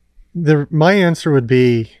my answer would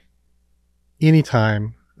be any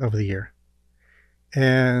time of the year.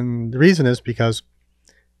 And the reason is because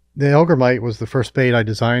the Hellgrammite was the first bait I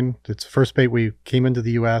designed. It's the first bait we came into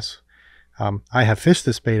the U.S. I have fished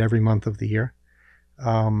this bait every month of the year.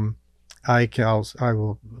 I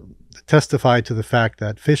will testify to the fact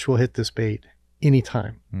that fish will hit this bait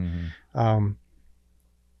anytime.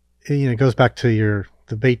 It goes back to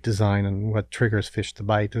the bait design and what triggers fish to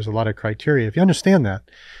bite. There's a lot of criteria. If you understand that,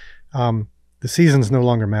 the seasons no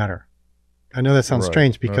longer matter. I know that sounds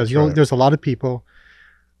strange because there's a lot of people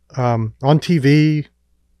on TV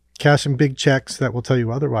cashing big checks that will tell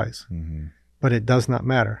you otherwise, but it does not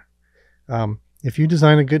matter. If you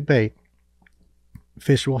design a good bait,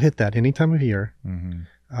 fish will hit that any time of year.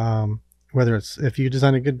 If you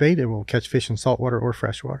design a good bait, it will catch fish in saltwater or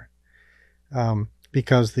freshwater.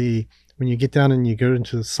 Because when you get down and you go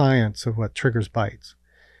into the science of what triggers bites,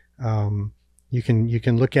 you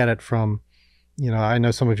can look at it from, I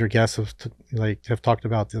know some of your guests have talked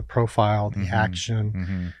about the profile, the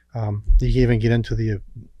action. You can even get into the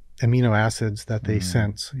amino acids that they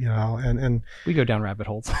sense, and we go down rabbit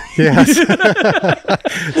holes. Yes.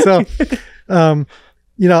 So, I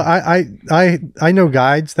know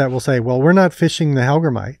guides that will say, well, we're not fishing the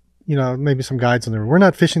Hellgrammite. Maybe some guides on there. We're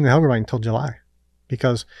not fishing the Hellgrammite until July,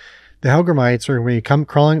 because the Hellgrammites are when you come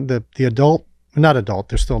crawling, the adult, not adult,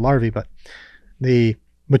 they're still larvae, but the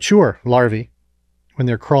mature larvae, when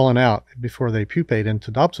they're crawling out before they pupate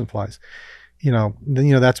into Dobson flies,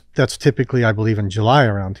 that's typically, I believe, in July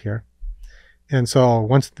around here. And so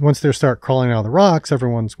once they start crawling out of the rocks,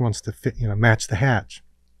 everyone wants to match the hatch.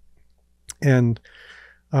 And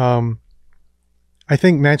I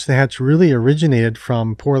think match the hatch really originated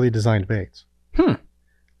from poorly designed baits.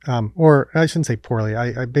 Or I shouldn't say poorly.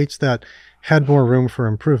 I baits that had more room for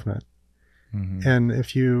improvement. And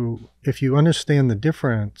if you understand the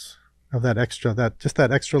difference of that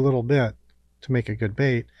extra little bit to make a good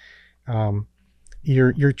bait,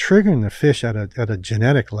 you're triggering the fish at a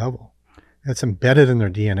genetic level. It's embedded in their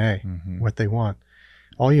DNA, what they want.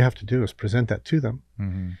 All you have to do is present that to them.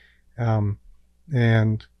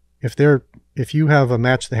 And if you have a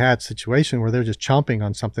match the hatch situation where they're just chomping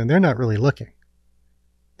on something, they're not really looking.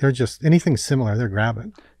 They're just anything similar, they're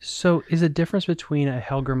grabbing. So is the difference between a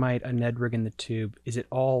Hellgrammite, a Ned rig, and the tube, is it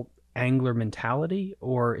all angler mentality,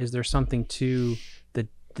 or is there something to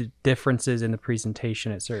the differences in the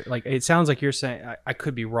presentation? It sounds like you're saying, I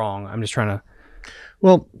could be wrong. I'm just trying to.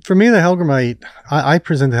 Well, for me, the Hellgrammite, I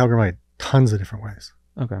present the Hellgrammite tons of different ways.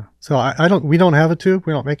 Okay. So we don't have a tube.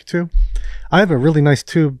 We don't make a tube. I have a really nice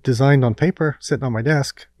tube designed on paper sitting on my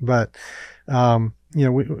desk, but I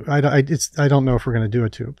don't know if we're going to do a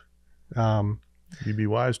tube. You'd be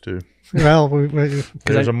wise to. Well,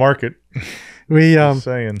 there's a market.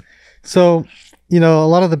 Saying. So, a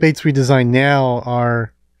lot of the baits we design now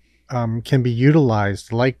are can be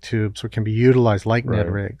utilized like tubes or can be utilized like Ned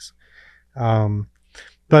rigs.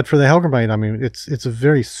 But for the Hellgrammite, it's a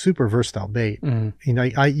very super versatile bait.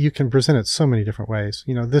 You can present it so many different ways.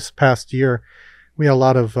 This past year, we had a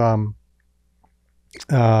lot of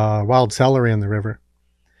wild celery in the river,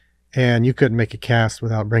 and you couldn't make a cast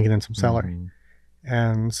without bringing in some celery.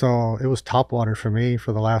 And so it was topwater for me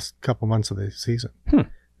for the last couple months of the season.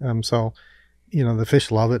 So, the fish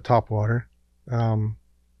love it, topwater.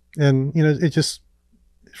 And, it just,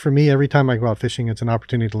 for me, every time I go out fishing, it's an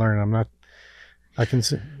opportunity to learn. I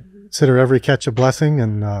consider every catch a blessing,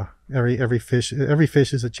 and every fish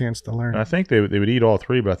is a chance to learn. I think they would eat all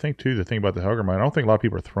three, but I think too the thing about the Hellgrammite, I don't think a lot of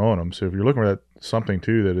people are throwing them. So if you're looking at something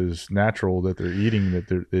too that is natural that they're eating, that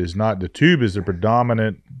there is not, the tube is the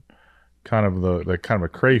predominant kind of the kind of a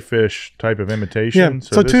crayfish type of imitation. Yeah.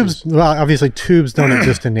 So tubes, obviously tubes don't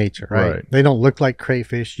exist in nature, right? They don't look like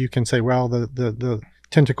crayfish. You can say, well, the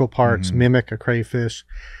tentacle parts mimic a crayfish.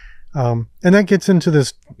 And that gets into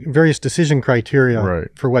this various decision criteria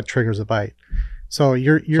for what triggers a bite. So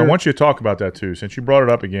So I want you to talk about that too, since you brought it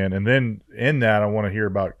up again. And then in that, I want to hear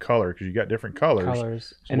about color because you got different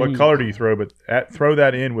colors. So what color do you throw? But throw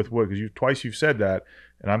that in with what? Because twice you've said that,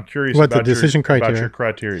 and I'm curious what about the decision criteria. About your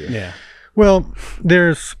criteria. Yeah. Well,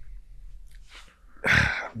 there's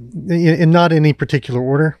in not any particular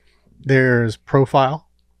order. There's profile,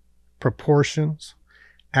 proportions,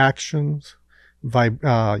 actions,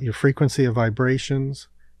 your frequency of vibrations.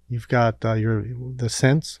 You've got the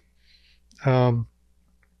sense.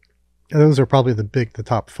 Those are probably the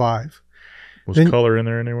top 5. Was color in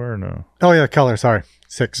there anywhere or no? Oh yeah, color. Sorry,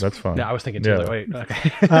 6. That's fine. No, I was thinking too. Yeah. Like, wait, okay.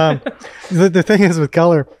 The thing is with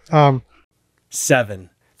color. 7.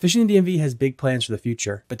 Fishing the DMV has big plans for the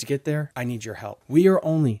future, but to get there, I need your help. We are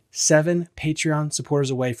only 7 Patreon supporters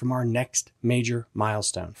away from our next major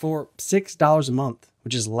milestone. For $6 a month,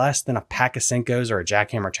 which is less than a pack of Senkos or a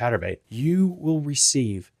jackhammer chatterbait, you will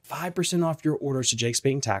receive 5% off your orders to Jake's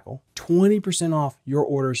Bait and Tackle, 20% off your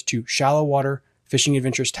orders to Shallow Water Fishing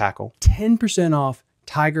Adventures Tackle, 10% off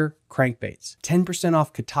Tiger crankbaits, 10%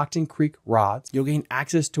 off Catoctin Creek rods. You'll gain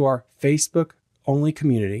access to our Facebook-only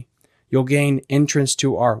community. You'll gain entrance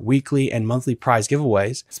to our weekly and monthly prize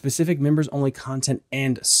giveaways, specific members-only content,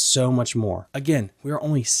 and so much more. Again, we are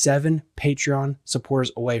only 7 Patreon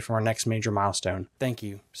supporters away from our next major milestone. Thank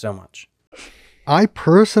you so much. I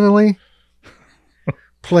personally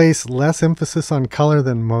place less emphasis on color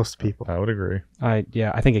than most people. I would agree. I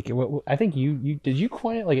think you did you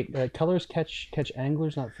coin it like colors catch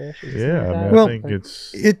anglers, not fish? Is it Yeah, something like I that? mean, I think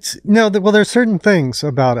it's there's certain things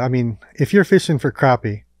about. I mean, if you're fishing for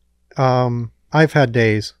crappie. I've had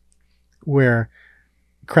days where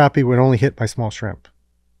crappie would only hit my small shrimp.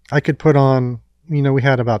 I could put on, we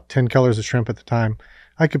had about 10 colors of shrimp at the time.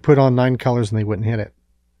 I could put on 9 colors and they wouldn't hit it,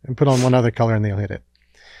 and put on one other color and they'll hit it.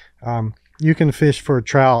 You can fish for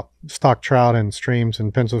trout, stock trout in streams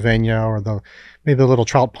in Pennsylvania, or maybe the little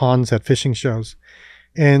trout ponds at fishing shows.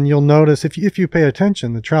 And you'll notice if you pay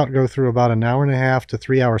attention, the trout go through about 1.5 to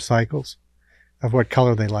 3 hour cycles of what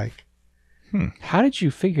color they like. How did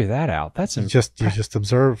you figure that out? That's You just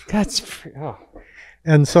observe.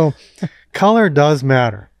 And so color does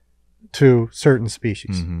matter to certain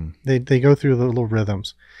species. Mm-hmm. They go through the little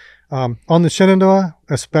rhythms. On the Shenandoah,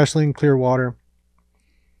 especially in clear water,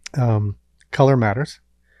 color matters.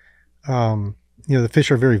 The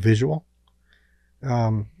fish are very visual.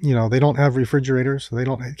 They don't have refrigerators, so they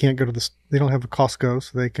don't have a Costco,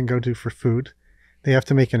 so they can go to for food. They have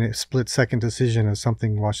to make a split-second decision as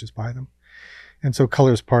something washes by them. And so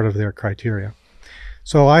color is part of their criteria.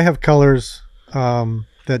 So I have colors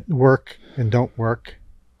that work and don't work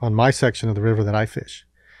on my section of the river that I fish.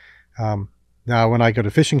 Now, when I go to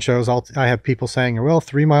fishing shows, I have people saying, well,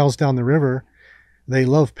 3 miles down the river, they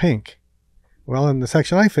love pink. Well, in the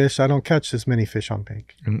section I fish, I don't catch as many fish on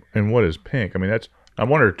pink. And what is pink? I mean, I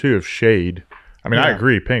wonder too if shade. I mean, I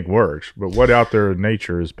agree, pink works, but what out there in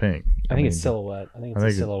nature is pink? I think it's silhouette. I think it's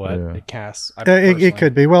a silhouette. Yeah. It casts. It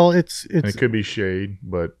could be. Well, it could be shade,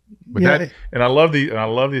 but Yeah, that, and I love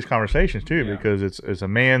these conversations too, because it's a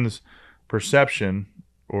man's perception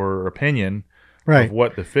or opinion of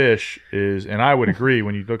what the fish is. And I would agree,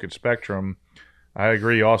 when you look at spectrum, I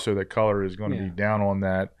agree also that color is going to be down on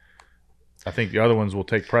that. I think the other ones will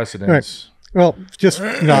take precedence. Right. Well, just,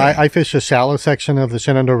 I fish a shallow section of the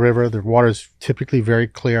Shenandoah River. The water is typically very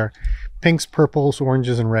clear. Pinks, purples,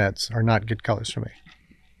 oranges, and reds are not good colors for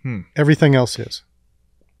me. Everything else is.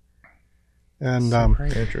 And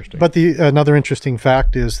Interesting. But another interesting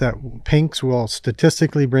fact is that pinks will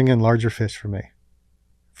statistically bring in larger fish for me.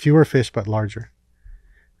 Fewer fish, but larger.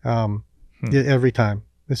 Every time.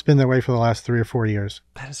 It's been that way for the last 3 or 4 years.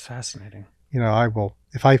 That is fascinating. I will,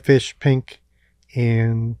 if I fish pink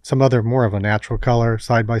and some other more of a natural color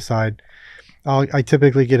side by side, I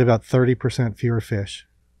typically get about 30% fewer fish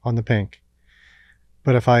on the pink.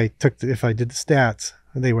 But if I did the stats,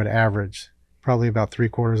 they would average probably about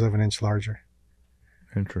 3/4 of an inch larger.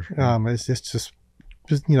 Interesting. It's just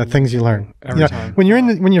things you learn. Every time. When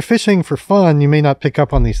you're fishing for fun, you may not pick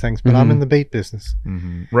up on these things, but I'm in the bait business,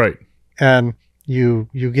 Right. and you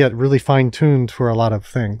get really fine tuned for a lot of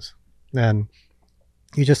things, and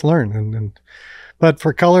you just learn. But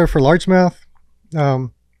for color, for largemouth,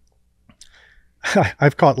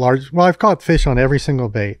 I've caught fish on every single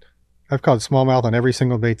bait. I've caught smallmouth on every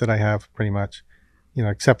single bait that I have, pretty much,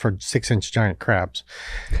 except for 6-inch giant crabs.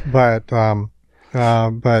 But for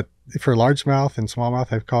largemouth and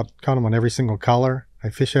smallmouth, I've caught them on every single color. I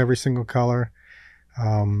fish every single color.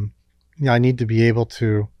 I need to be able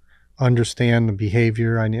to understand the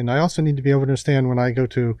behavior. And I also need to be able to understand when I go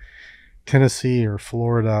to Tennessee or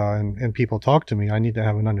Florida and people talk to me, I need to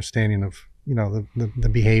have an understanding of, the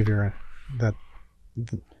behavior that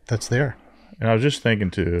that's there. And I was just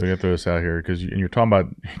thinking too, I got to throw this out here because you're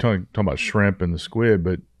talking about shrimp and the squid,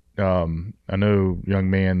 but I know a young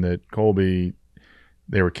man that Colby,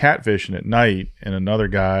 they were catfishing at night, and another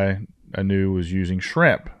guy I knew was using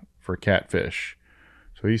shrimp for catfish.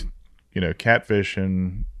 So he's,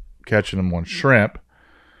 catfishing, catching them on shrimp,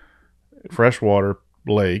 freshwater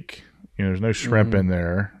lake. There's no shrimp in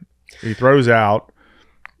there. He throws out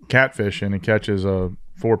catfishing and catches a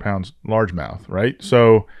 4-pound largemouth, right?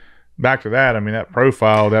 So back to that, I mean, that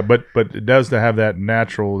profile, but it does have that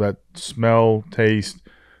natural, that smell, taste,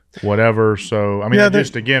 whatever. So I mean,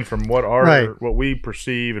 just again from what what we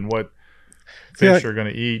perceive and what fish are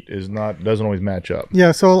going to eat doesn't always match up.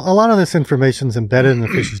 Yeah, so a lot of this information is embedded in the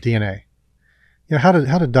fish's DNA. How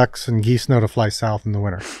do ducks and geese know to fly south in the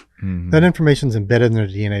winter? Mm-hmm. That information is embedded in their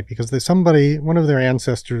DNA because one of their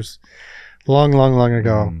ancestors, long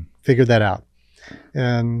ago, figured that out.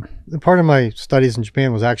 And part of my studies in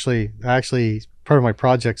Japan was actually part of my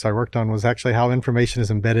projects I worked on was actually how information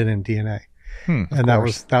is embedded in DNA. And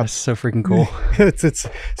that's so freaking cool. it's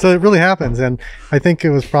so it really happens. And I think it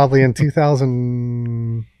was probably in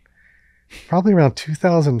around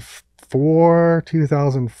 2004,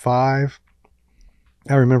 2005.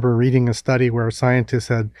 I remember reading a study where scientists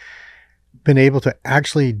had been able to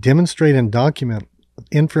actually demonstrate and document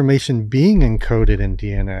information being encoded in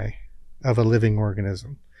DNA of a living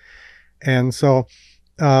organism. And so,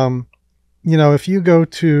 if you go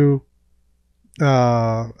to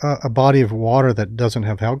a body of water that doesn't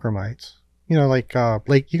have hellgrammites, like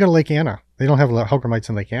you go to Lake Anna, they don't have hellgrammites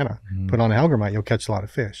in Lake Anna. Mm-hmm. Put on a hellgrammite, you'll catch a lot of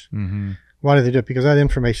fish. Mm-hmm. Why do they do it? Because that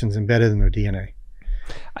information is embedded in their DNA.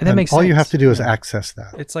 That makes sense. All you have to do is access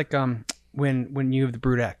that. It's like when you have the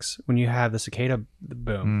Brood X, when you have the cicada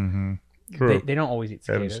boom. Mm-hmm. They don't always eat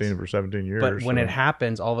cicadas. Haven't seen it for 17 years. But when it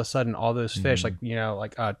happens, all of a sudden, all those fish, like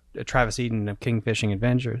Travis Eden of Kingfishing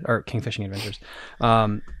Adventures,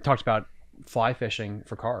 talked about fly fishing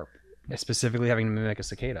for carp, specifically having to mimic a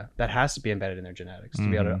cicada. That has to be embedded in their genetics to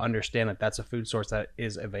be able to understand that that's a food source that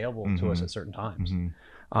is available to us at certain times.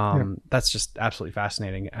 That's just absolutely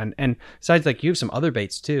fascinating. And besides, like, you have some other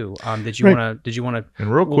baits too. Did you want to?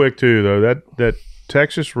 And real quick too, though, that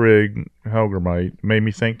Texas rig hellgrammite made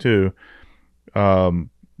me think too. Run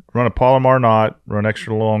a Palomar knot, run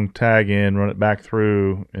extra long tag in, run it back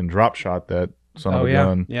through, and drop shot that son of a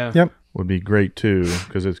gun. Yeah. Yep. Would be great too,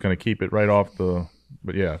 because it's going to keep it right off the.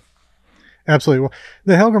 But yeah, absolutely. Well,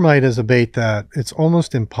 the hellgrammite is a bait that it's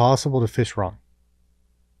almost impossible to fish wrong.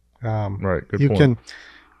 Right. Good point.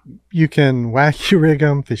 You can wacky rig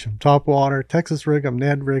them, fish them top water, Texas rig them,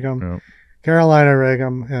 Ned rig them, Carolina rig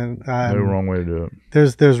them, and no wrong way to do it.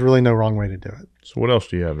 There's really no wrong way to do it. So what else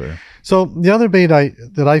do you have there? So the other bait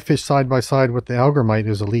that I fish side by side with the hellgrammite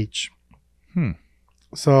is a leech.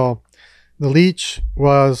 So the leech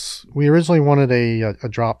we originally wanted a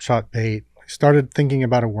drop shot bait. I started thinking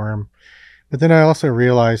about a worm, but then I also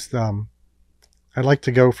realized I'd like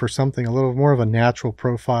to go for something a little more of a natural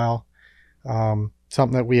profile.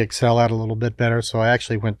 Something that we excel at a little bit better. So I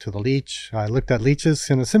actually went to the leech. I looked at leeches,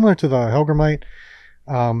 and similar to the hellgrammite,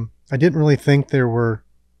 I didn't really think there were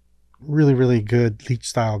really, really good leech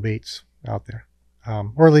style baits out there.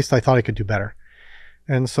 Or at least I thought I could do better.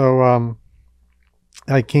 And so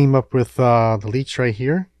I came up with the leech right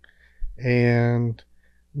here. And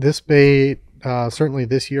this bait, certainly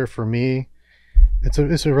this year for me, it's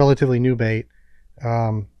a relatively new bait.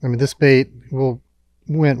 This bait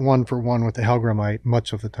went 1 for 1 with the hellgrammite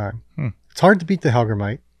much of the time. It's hard to beat the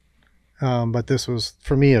hellgrammite, but this was,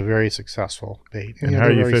 for me, a very successful bait. And how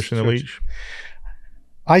are you fishing the leech?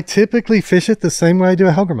 I typically fish it the same way I do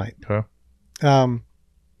a hellgrammite. Okay.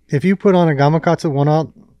 If you put on a Gamakatsu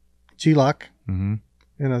 1/0 G-Lock in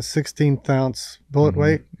a 16th ounce bullet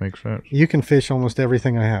weight, makes sense. You can fish almost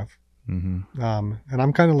everything I have. And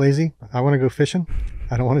I'm kind of lazy. I want to go fishing.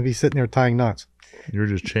 I don't want to be sitting there tying knots. You're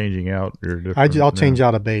just changing out your different... I'll change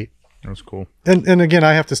out a bait. That's cool. And again,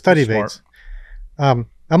 I have to study baits. I'm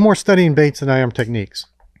more studying baits than I am techniques.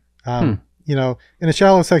 In a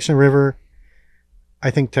shallow section river,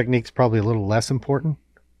 I think technique's probably a little less important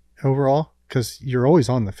overall because you're always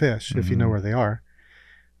on the fish if you know where they are.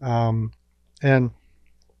 And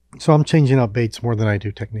so I'm changing out baits more than I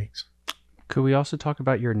do techniques. Could we also talk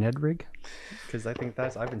about your Ned rig? Because I think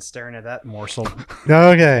I've been staring at that morsel the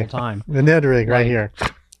whole time. The Ned rig right here.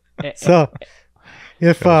 So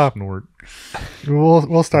if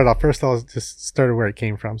we'll start off first, I'll just start where it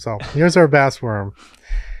came from. So here's our bass worm.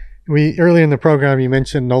 Early in the program you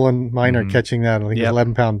mentioned Nolan Miner catching that. I think it was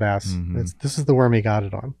 11-pound bass. This is the worm he got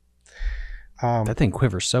it on. That thing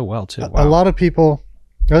quivers so well too. A lot of people.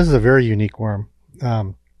 This is a very unique worm.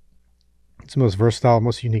 It's the most versatile,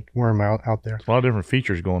 most unique worm out there. A lot of different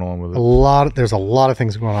features going on with it. There's a lot of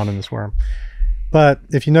things going on in this worm. But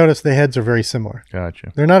if you notice, the heads are very similar.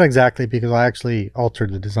 Gotcha. They're not exactly, because I actually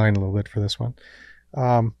altered the design a little bit for this one.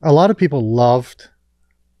 A lot of people loved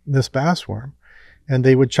this bass worm, and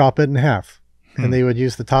they would chop it in half. And they would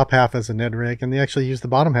use the top half as a Ned rig, and they actually used the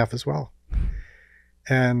bottom half as well.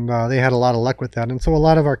 And they had a lot of luck with that. And so a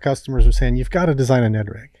lot of our customers are saying, you've got to design a Ned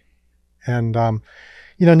rig. And,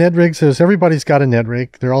 Ned rigs, everybody's got a Ned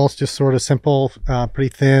rig. They're all just sort of simple, pretty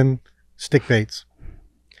thin stick baits.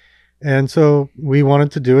 And so we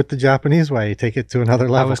wanted to do it the Japanese way, take it to another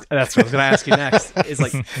level. That's what I was going to ask you next. It's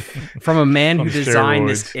like, from a man who designed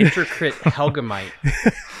this intricate Helgamite,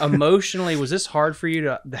 emotionally, was this hard for you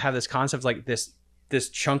to have this concept, like this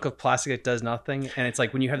chunk of plastic that does nothing? And it's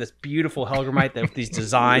like when you have this beautiful Helgamite with these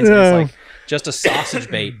designs, and it's like just a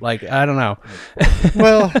sausage bait. Like, I don't know.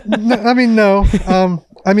 Well, no.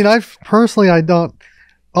 I don't.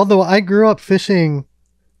 Although I grew up fishing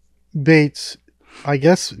baits, I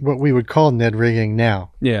guess what we would call Ned rigging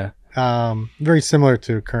now. Yeah. Very similar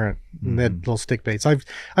to current Ned little stick baits.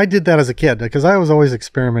 I did that as a kid because I was always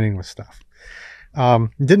experimenting with stuff.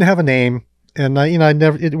 Didn't have a name, and I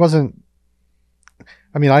never. It wasn't.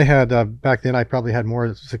 I had back then. I probably had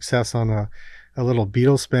more success on a little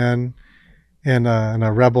beetle spin and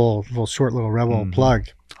a short little rebel plug.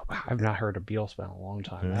 I've not heard a beetle spin in a long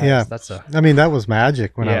time. That was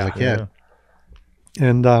magic when I was a kid. Yeah.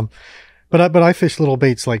 And but I fished little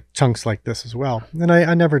baits like chunks like this as well. And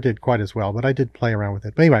I never did quite as well, but I did play around with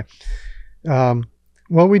it. But anyway,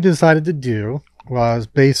 what we decided to do was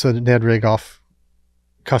base a Ned rig off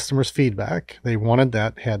customers' feedback. They wanted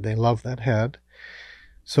that head. They loved that head.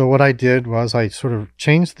 So what I did was I sort of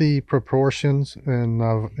changed the proportions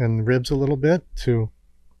and ribs a little bit to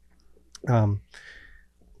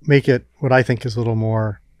make it what I think is a little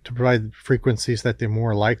more, to provide frequencies that they're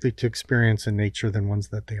more likely to experience in nature than ones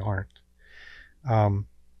that they aren't. And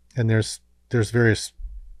there's various,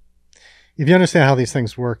 if you understand how these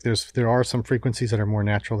things work, there are some frequencies that are more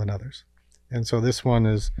natural than others. And so this one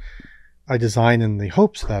is, I designed in the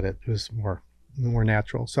hopes that it was more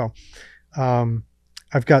natural. So,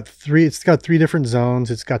 it's got three different zones.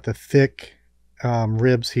 It's got the thick,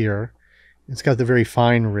 ribs here. It's got the very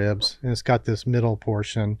fine ribs, and it's got this middle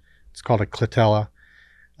portion. It's called a clitella.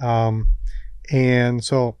 And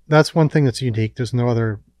so that's one thing that's unique. There's no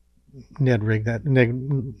other Ned rig,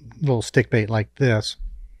 little stick bait like this.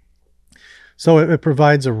 So it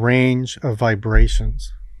provides a range of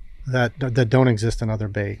vibrations that don't exist in other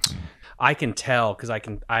baits. I can tell because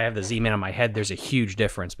I have the Z-Man on my head. There's a huge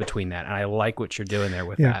difference between that, and I like what you're doing there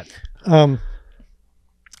with that.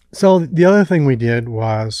 So the other thing we did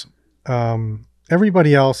was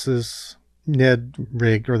everybody else's Ned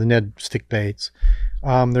rig or the Ned stick baits,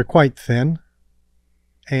 they're quite thin,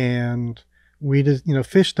 and we just,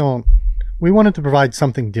 fish don't. We wanted to provide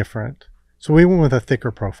something different, so we went with a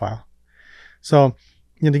thicker profile. So,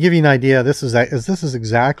 to give you an idea, this is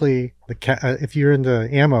exactly if you're into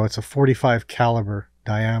ammo, it's a 45 caliber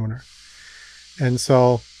diameter, and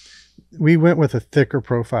so we went with a thicker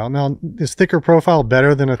profile. Now, is thicker profile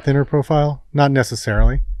better than a thinner profile? Not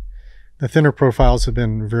necessarily. The thinner profiles have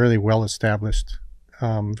been really well established,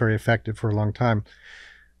 very effective for a long time.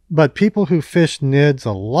 But people who fish Neds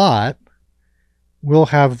a lot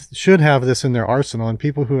should have this in their arsenal, and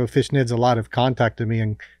people who have fished Neds a lot have contacted me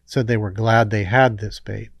and said they were glad they had this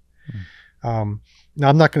bait. Now,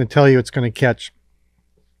 I'm not going to tell you it's going to catch,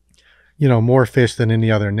 more fish than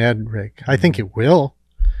any other Ned rig. I think it will,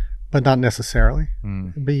 but not necessarily.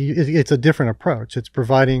 But it's a different approach. It's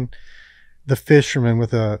providing the fisherman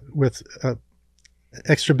with a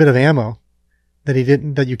extra bit of ammo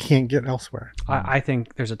that you can't get elsewhere. I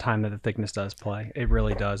think there's a time that the thickness does play. It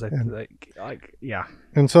really does. Yeah.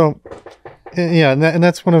 And so, and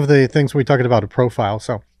that's one of the things we talked about, a profile.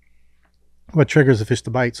 So what triggers a fish to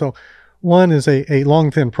bite? So one is a long,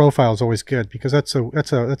 thin profile is always good because that's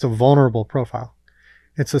a vulnerable profile.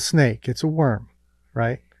 It's a snake. It's a worm,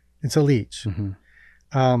 right? It's a leech.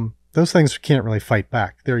 Mm-hmm. Those things can't really fight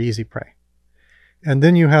back. They're easy prey. And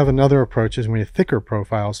then you have another approach is when you have thicker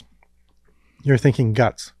profiles, you're thinking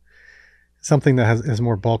guts, something that has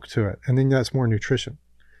more bulk to it. And then that's more nutrition.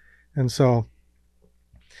 And so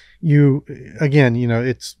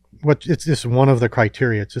it's just one of the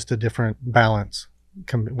criteria. It's just a different balance.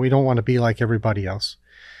 We don't want to be like everybody else.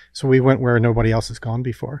 So we went where nobody else has gone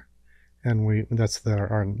before. And that's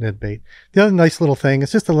our Ned bait. The other nice little thing,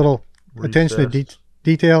 it's just a little attention to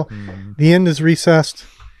detail. Mm-hmm. The end is recessed,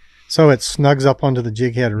 so it snugs up onto the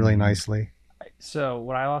jig head really nicely. So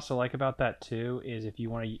what I also like about that too is if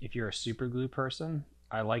you're a super glue person,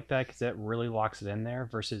 I like that because that really locks it in there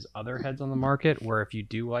versus other heads on the market where if you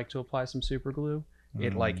do like to apply some super glue,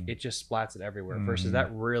 it just splats it everywhere. Versus that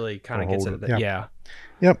really kind of gets it. Yeah.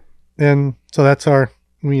 Yep. And so that's our.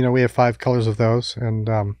 We have 5 colors of those, and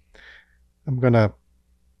I'm gonna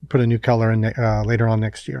put a new color in later on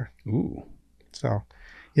next year. Ooh. So,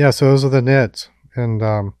 yeah. So those are the Neds,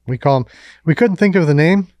 and we call them. We couldn't think of the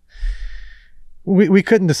name. We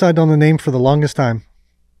couldn't decide on the name for the longest time.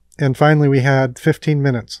 And finally, we had 15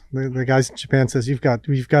 minutes. The guys in Japan says, you've got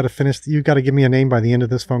to finish. You've got to give me a name by the end of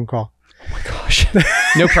this phone call. Oh my gosh.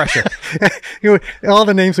 No pressure. All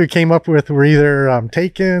the names we came up with were either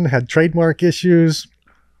taken, had trademark issues.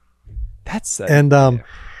 That's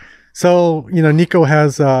so, Nikko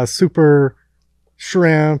has super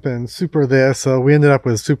shrimp and super this. So we ended up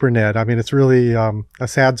with Super Ned. I mean, it's really a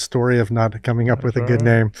sad story of not coming up with a good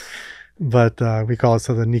name. But we call it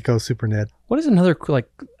the Nikko Super Ned. What is another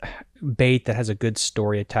bait that has a good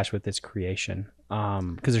story attached with its creation?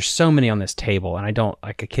 Because there's so many on this table, and I don't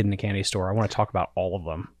like a kid in a candy store. I want to talk about all of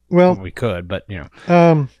them. Well, we could, but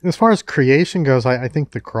as far as creation goes, I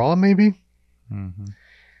think the craw maybe. Mm-hmm.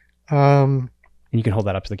 And you can hold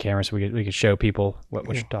that up to the camera so we could show people what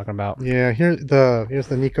you're talking about. Yeah, here's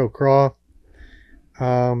the Nikko craw.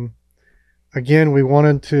 Again, we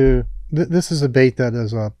wanted to. This is a bait that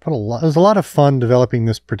is it was a lot of fun developing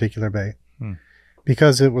this particular bait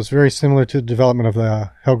because it was very similar to the development of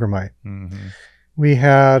the Helgramite. Mm-hmm. We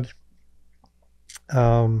had,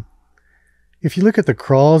 if you look at the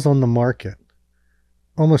craws on the market,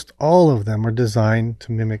 almost all of them are designed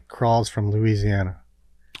to mimic craws from Louisiana.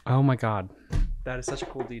 Oh my God, that is such a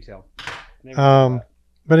cool detail.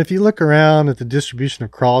 But if you look around at the distribution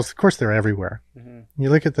of craws, of course they're everywhere. Mm-hmm. You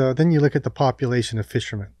look at the population of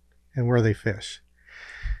fishermen and where they fish.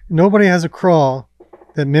 Nobody has a craw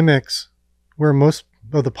that mimics where most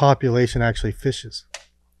of the population actually fishes.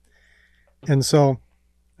 And so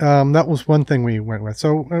that was one thing we went with.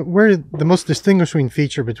 So where the most distinguishing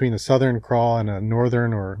feature between a southern craw and a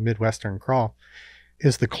northern or midwestern craw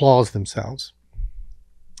is the claws themselves.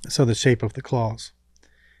 So the shape of the claws.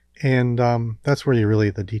 And that's where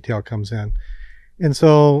the detail comes in. And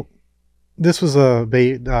so this was a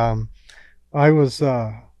bait.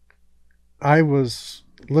 I was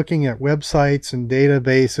looking at websites and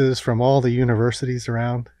databases from all the universities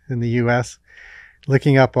around in the U.S.,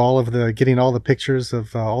 looking up getting all the pictures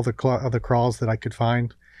of all the craws that I could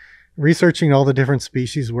find, researching all the different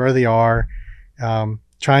species, where they are,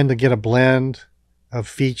 trying to get a blend of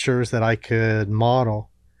features that I could model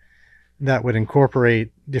that would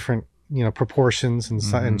incorporate different, proportions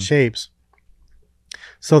and shapes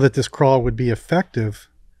so that this craw would be effective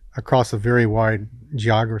across a very wide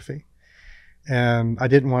geography. And I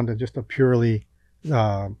didn't want just a purely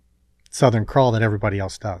southern craw that everybody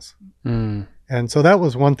else does. And so that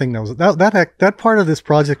was one thing that part of this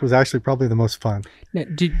project was actually probably the most fun. Now,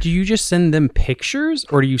 do you just send them pictures,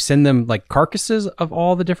 or do you send them carcasses of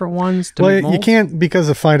all the different ones? You can't, because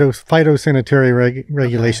of phytosanitary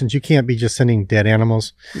regulations. Okay. You can't be just sending dead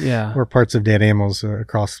animals, or parts of dead animals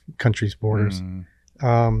across countries' borders.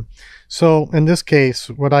 So in this case,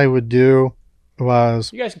 what I would do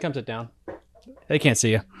was, you guys can come sit down. They can't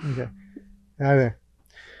see you. Okay. Hi there.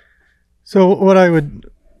 So what I would.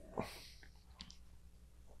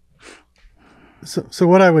 So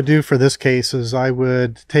what I would do for this case is I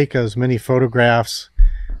would take as many photographs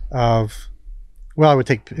I would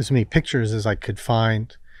take as many pictures as I could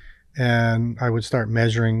find, and I would start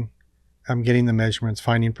measuring. I'm getting the measurements,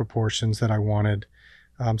 finding proportions that I wanted,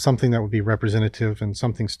 something that would be representative and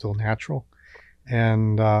something still natural,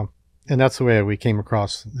 and that's the way we came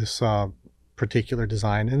across this particular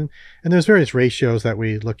design. And there's various ratios that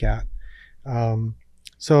we look at. For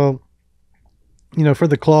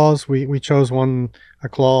the claws, we chose a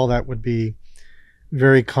claw that would be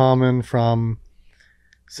very common from,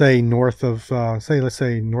 say, north of, let's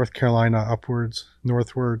say North Carolina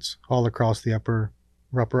northwards, all across the upper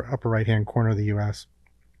right-hand corner of the U.S.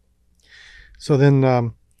 So then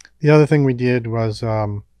the other thing we did was,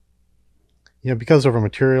 because of our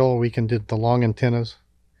material, we did the long antennas.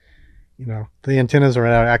 The antennas are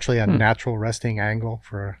actually a natural resting angle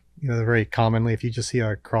for, very commonly, if you just see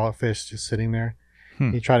a crawfish just sitting there,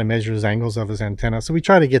 you try to measure his angles of his antenna. So we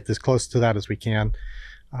try to get as close to that as we can.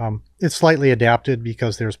 It's slightly adapted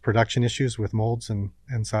because there's production issues with molds and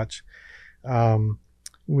such. The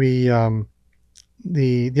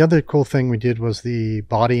other cool thing we did was the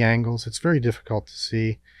body angles. It's very difficult to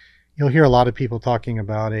see. You'll hear a lot of people talking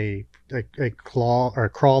about a claw or a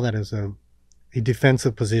crawl that is a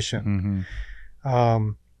defensive position. Mm-hmm.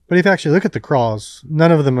 But if you actually look at the craws,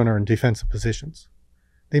 none of them are in defensive positions.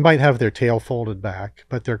 they might have their tail folded back,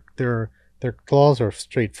 but their claws are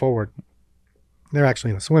straight forward. They're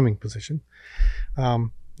actually in a swimming position.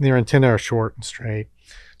 Their antennae are short and straight.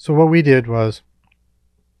 So what we did was,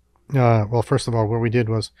 well, first of all, what we did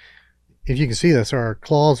was, if you can see this, our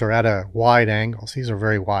claws are at a wide angle. These are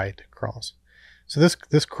very wide claws. So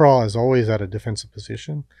this craw is always at a defensive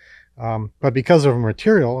position. But because of the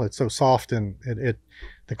material, it's so soft and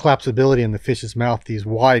the collapsibility in the fish's mouth, these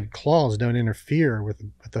wide claws don't interfere with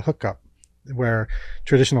the hookup, where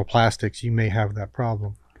traditional plastics, you may have that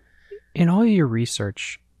problem. In all your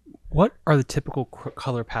research, what are the typical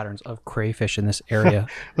color patterns of crayfish in this area?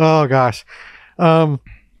 Oh gosh.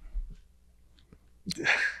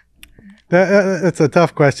 That's a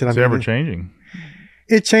tough question. It's ever changing.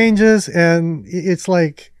 It changes, and it's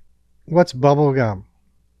like, what's bubble gum,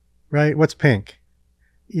 right? What's pink?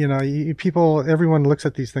 You know, everyone looks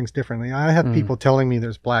at these things differently. I have people telling me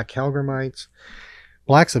there's black hellgrammites.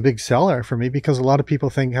 Black's a big seller for me because a lot of people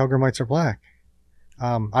think hellgrammites are black.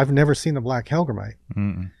 I've never seen a black hellgrammite.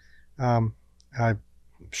 I'm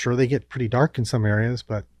sure they get pretty dark in some areas,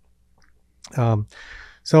 but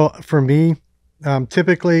so for me,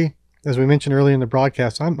 typically, as we mentioned earlier in the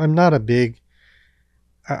broadcast, I'm not a big,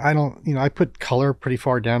 I don't, I put color pretty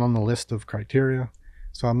far down on the list of criteria.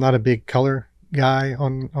 So I'm not a big color guy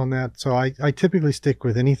on that. So I typically stick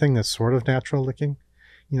with anything that's sort of natural looking,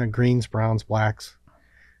 greens, browns, blacks.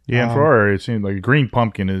 Yeah, and for our area, it seems like a green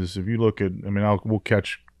pumpkin is, if you look at, we'll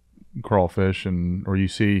catch crawfish, or you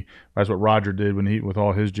see, that's what Roger did with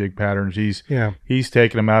all his jig patterns. He's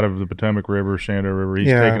taking them out of the Potomac River, Shenandoah River. He's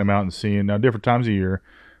taking them out and seeing, now different times of year,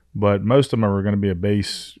 but most of them are going to be a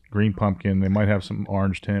base green pumpkin. They might have some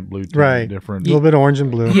orange tint, blue tint, different. A little bit of orange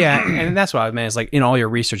and blue. Yeah, and that's what I meant. Is like in all your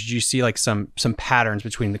research, did you see like some patterns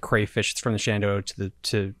between the crayfish from the Shenandoah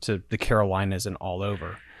to the Carolinas and all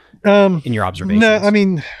over in your observations?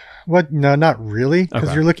 No, no, not really,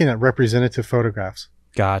 because you're looking at representative photographs.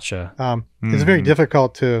 Gotcha. It's very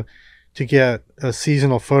difficult to get a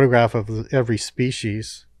seasonal photograph of every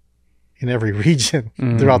species in every region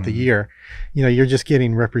throughout the year. You're just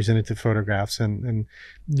getting representative photographs, and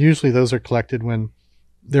usually those are collected when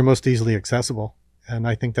they're most easily accessible. And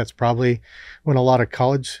I think that's probably when a lot of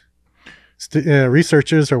college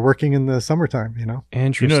researchers are working in the summertime,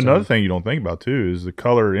 Interesting. Another thing you don't think about too is the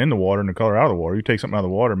color in the water and the color out of the water. You take something out of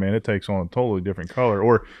the water, man, it takes on a totally different color.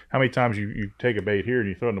 Or how many times you take a bait here and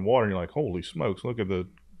you throw it in the water and you're like, holy smokes, look at the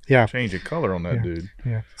change of color on that dude.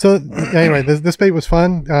 Yeah. So anyway, this bait was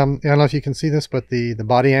fun. I don't know if you can see this, but the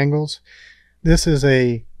body angles. This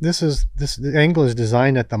angle is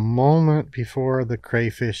designed at the moment before the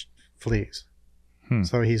crayfish flees.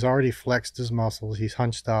 So he's already flexed his muscles. He's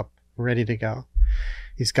hunched up, ready to go.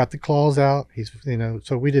 He's got the claws out.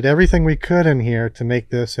 So we did everything we could in here to make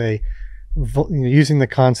this using the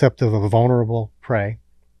concept of a vulnerable prey,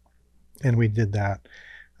 and we did that.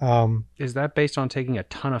 Is that based on taking a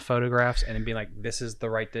ton of photographs and being like, this is the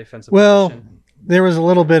right defensive position? There was a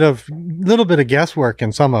little bit of guesswork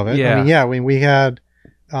in some of it. Yeah. We had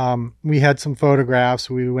some photographs.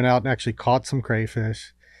 We went out and actually caught some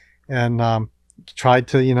crayfish, and tried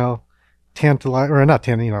to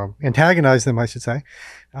antagonize them, I should say.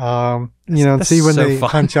 And see when they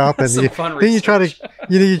punch up, and then you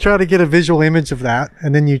try to get a visual image of that,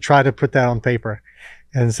 and then you try to put that on paper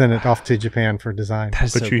and send it off to Japan for design.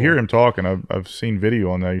 But you hear him talking. I've seen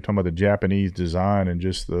video on that. You're talking about the Japanese design and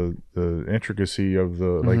just the intricacy of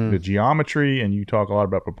the geometry, and you talk a lot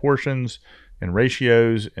about proportions and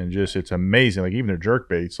ratios, and just it's amazing. Like even their jerk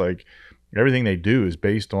baits, like everything they do is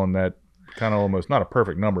based on that kind of almost not a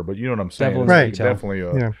perfect number, but you know what I'm saying? Right. Definitely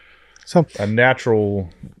a natural.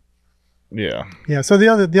 Yeah. So the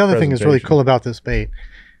other thing that's really cool about this bait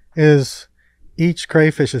is each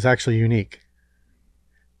crayfish is actually unique.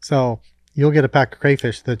 So you'll get a pack of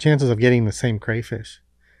crayfish. The chances of getting the same crayfish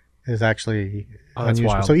is actually unusual.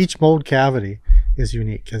 Wild. So each mold cavity is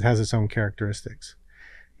unique. It has its own characteristics.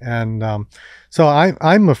 And so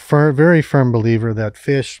I'm a very firm believer that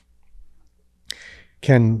fish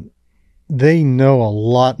they know a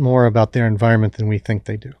lot more about their environment than we think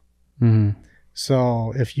they do.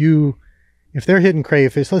 So if they're hitting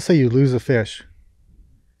crayfish, let's say you lose a fish,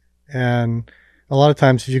 and a lot of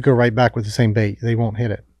times if you go right back with the same bait, they won't hit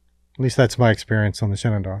it. At least that's my experience on the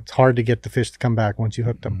Shenandoah. It's hard to get the fish to come back once you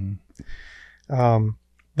hook them.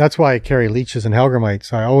 That's why I carry leeches and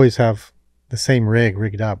hellgrammites. I always have the same rig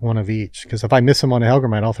rigged up, one of each, because if I miss them on a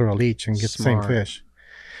hellgrammite, I'll throw a leech and get the same fish.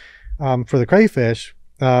 For the crayfish,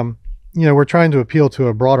 we're trying to appeal to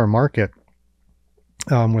a broader market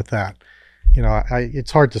with that.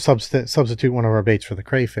 It's hard to substitute one of our baits for the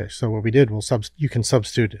crayfish. So what we did, you can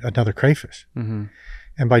substitute another crayfish.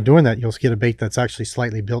 And by doing that, you'll get a bait that's actually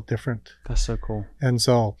slightly built different. That's so cool. And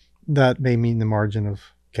so that may mean the margin of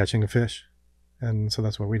catching a fish. And so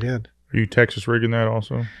that's what we did. Are you Texas rigging that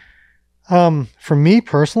also? For me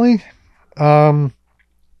personally, I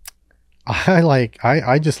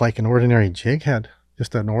just like an ordinary jig head,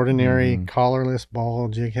 just an ordinary collarless ball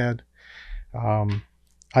jig head.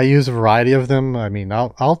 I use a variety of them. I mean,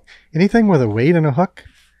 I'll anything with a weight and a hook,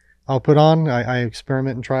 I'll put on. I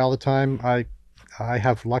experiment and try all the time. I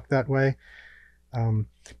have luck that way.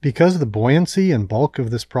 Because of the buoyancy and bulk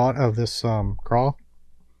of this crawl,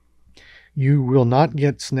 you will not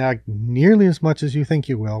get snagged nearly as much as you think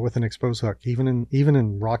you will with an exposed hook, even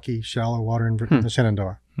in rocky, shallow water in the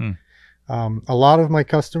Shenandoah. A lot of my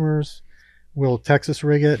customers will Texas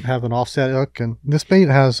rig it, have an offset hook, and this bait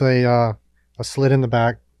has a slit in the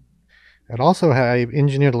back. It also I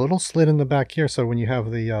engineered a little slit in the back here, so when you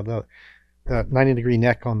have the 90-degree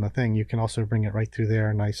neck on the thing, you can also bring it right through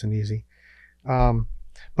there, nice and easy. But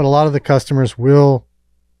a lot of the customers will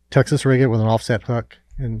Texas rig it with an offset hook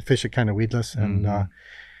and fish it kind of weedless, and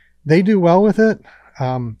they do well with it.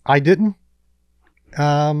 I didn't.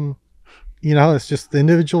 It's just the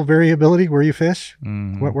individual variability where you fish,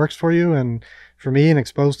 what works for you, and for me, an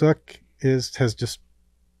exposed hook has just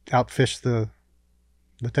outfished the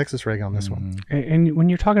Texas rig on this one. And when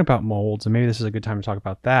you're talking about molds, and maybe this is a good time to talk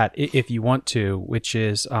about that, if you want to, which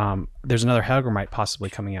is there's another Hellgrammite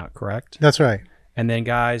possibly coming out, correct? That's right. And then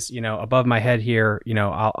guys, above my head here,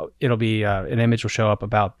 it'll be an image will show up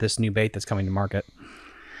about this new bait that's coming to market.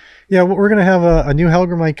 Yeah, we're going to have a new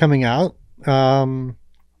Hellgrammite coming out.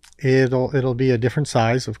 It'll be a different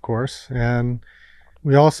size, of course, and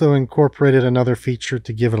we also incorporated another feature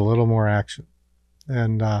to give it a little more action,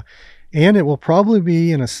 and it will probably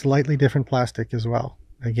be in a slightly different plastic as well,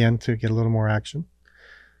 again to get a little more action.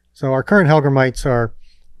 So our current Hellgrammites are,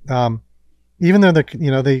 even though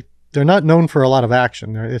they're not known for a lot of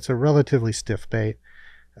action, it's a relatively stiff bait.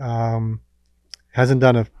 Hasn't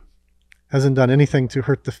done anything to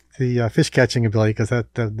hurt the fish catching ability, because the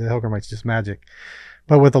Hellgrammite's just magic.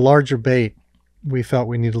 But with a larger bait, we felt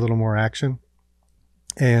we need a little more action,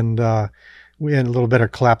 and we had a little better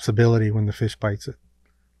collapsibility when the fish bites it.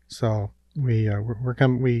 So we've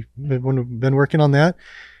been working on that.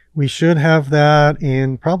 We should have that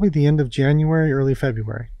in probably the end of January, early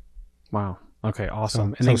February. Wow. Okay.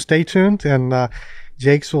 Awesome. So stay tuned, and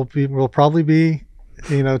Jake's will probably be,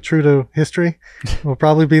 true to history, will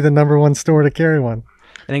probably be the #1 store to carry one.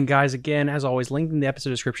 And then, guys, again, as always, linked in the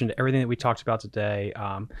episode description to everything that we talked about today.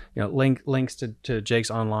 Links to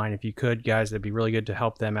Jake's online. If you could, guys, that'd be really good to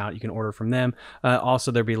help them out. You can order from them.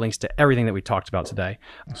 Also, there'll be links to everything that we talked about today.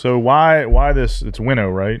 So why this? It's Winnow,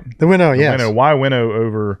 right? The Winnow, yes. Winnow. Why Winnow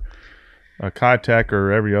over a Kitech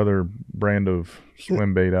or every other brand of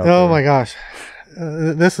swim bait out there? Oh my gosh,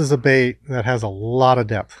 this is a bait that has a lot of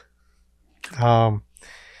depth.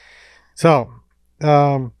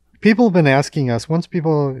 People have been asking us, once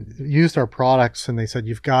people used our products and they said,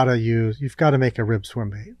 you've got to make a rib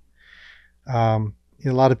swim bait. A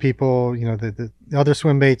lot of people, the other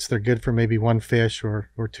swim baits, they're good for maybe 1 fish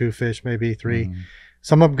or 2 fish, maybe 3.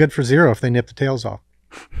 Some of them good for 0 if they nip the tails off.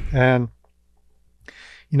 And,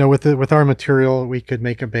 with our material, we could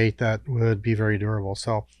make a bait that would be very durable.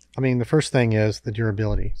 So, the first thing is the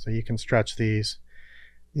durability. So you can stretch these,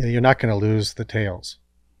 you're not going to lose the tails.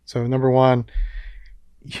 So number 1,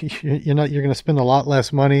 you're going to spend a lot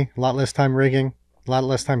less money, a lot less time rigging, a lot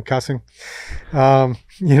less time cussing.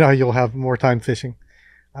 You'll have more time fishing.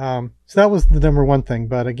 So that was the number 1 thing.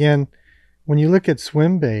 But again, when you look at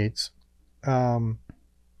swim baits,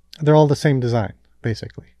 they're all the same design,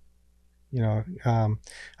 basically.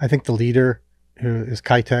 I think the leader, who is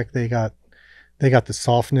Kitech, they got the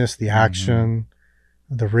softness, the action,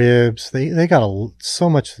 the ribs. They got so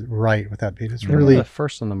much right with that bait. It's really the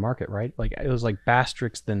first on the market, right? Like it was like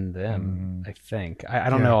Bastrix than them, I think. I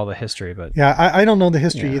don't know all the history, but I don't know the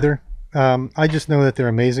history either. I just know that they're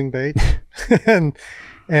amazing bait, and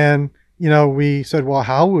we said, well,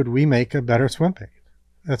 how would we make a better swim bait?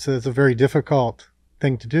 It's a very difficult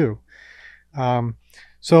thing to do.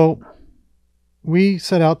 So we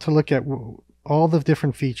set out to look at all the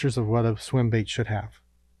different features of what a swim bait should have.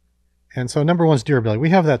 And so number 1 is durability. We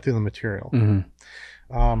have that through the material.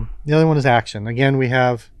 The other one is action. Again, we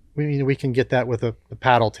can get that with a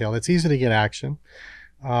paddle tail. It's easy to get action.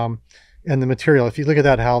 And the material, if you look at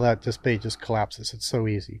that, how that bait just collapses. It's so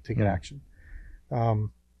easy to get action. And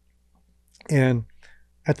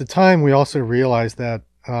at the time, we also realized that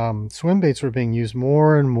swim baits were being used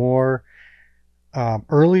more and more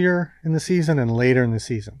earlier in the season and later in the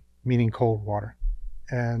season, meaning cold water.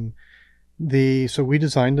 And So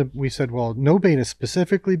we said, well, no bait is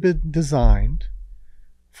specifically been designed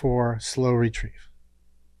for slow retrieve.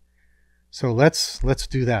 So let's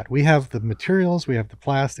do that. We have the materials, we have the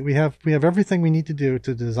plastic, we have everything we need to do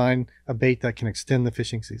to design a bait that can extend the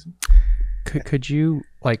fishing season. Could you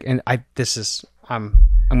I'm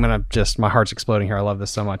gonna just, my heart's exploding here. I love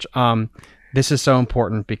this so much. This is so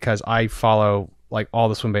important because I follow like all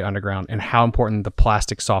the swim bait underground and how important the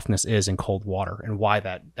plastic softness is in cold water and why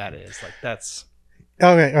that is like that's.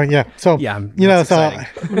 Okay. Oh yeah. So yeah, so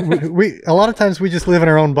we a lot of times we just live in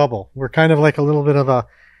our own bubble. We're kind of like a little bit of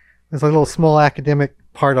there's a little small academic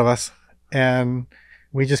part of us, and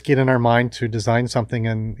we just get in our mind to design something.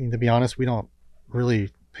 And to be honest, we don't really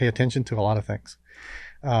pay attention to a lot of things.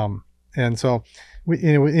 And so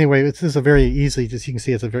anyway, this is a very easy, as you can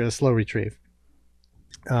see, it's a very slow retrieve.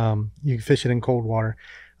 You can fish it in cold water.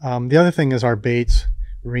 The other thing is our baits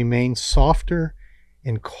remain softer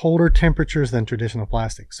in colder temperatures than traditional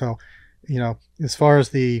plastic. So, as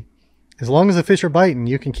long as the fish are biting,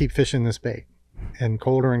 you can keep fishing this bait in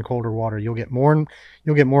colder and colder water. You'll get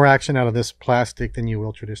more action out of this plastic than you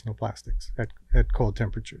will traditional plastics at cold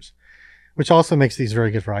temperatures, which also makes these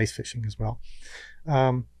very good for ice fishing as well.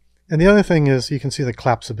 And the other thing is you can see the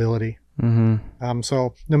collapsibility. Mm-hmm.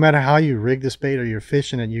 So no matter how you rig this bait or you're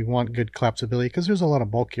fishing it, you want good collapsibility because there's a lot of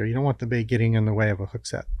bulk here. You don't want the bait getting in the way of a hook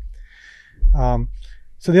set.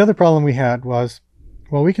 So the other problem we had was,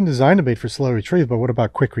 well, we can design a bait for slow retrieve, but what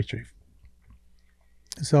about quick retrieve?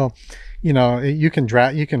 So, you can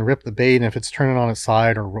rip the bait, and if it's turning on its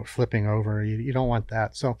side or flipping over, you don't want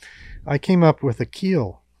that. So I came up with a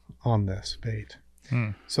keel on this bait.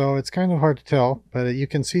 So it's kind of hard to tell, but you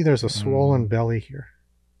can see there's a swollen belly here.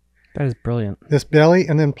 That is brilliant. This belly,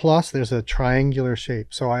 and then plus there's a triangular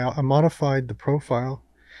shape. So I modified the profile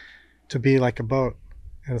to be like a boat,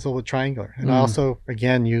 and it's a little triangular. And I also,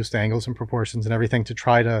 again, used angles and proportions and everything to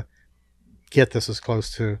try to get this as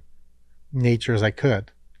close to nature as I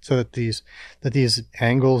could, so that these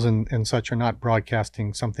angles and such are not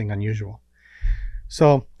broadcasting something unusual.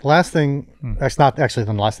 So the last thing, that's not actually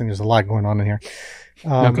the last thing, there's a lot going on in here.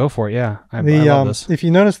 No, go for it. Yeah. I love this. If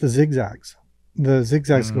you notice the zigzags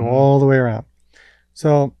go all the way around.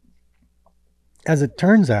 So as it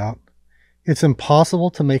turns out, it's impossible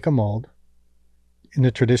to make a mold in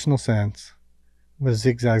the traditional sense with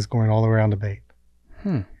zigzags going all the way around the bait.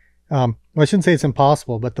 Well, I shouldn't say it's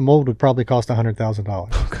impossible, but the mold would probably cost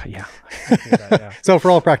 $100,000. Okay, yeah. I can see that, yeah. So for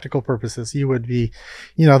all practical purposes, you would be,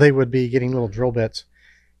 they would be getting little drill bits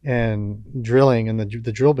and drilling, and the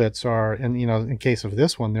drill bits are, and in case of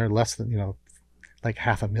this one, they're less than, like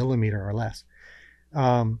 0.5 millimeter or less.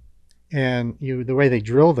 And the way they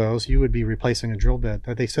drill those, you would be replacing a drill bit.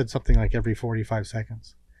 They said something like every 45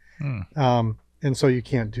 seconds. And so you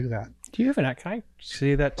can't do that. Do you have an? Can I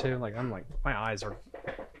see that too? My eyes are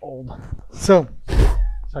old. So,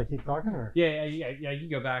 should I keep talking or? Yeah. You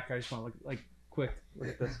go back. I just want to look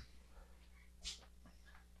at this,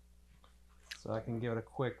 so I can give it a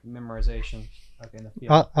quick memorization. Okay, in the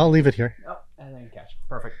field. I'll leave it here. Oh, and then catch.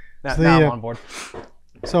 Perfect. Now I'm on board.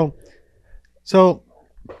 So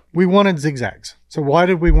we wanted zigzags. So why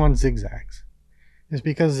did we want zigzags? It's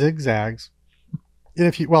because zigzags.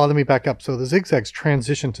 Let me back up. So the zigzags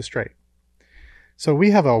transition to straight. So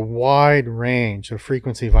we have a wide range of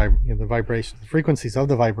frequency, the vibrations, the frequencies of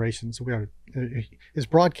the vibrations. Is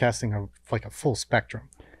broadcasting like a full spectrum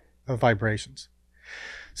of vibrations.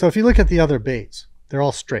 So if you look at the other baits, they're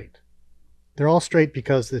all straight. They're all straight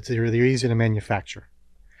because they're easy to manufacture.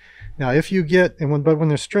 Now, if you get, but when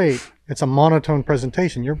they're straight, it's a monotone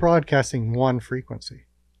presentation. You're broadcasting one frequency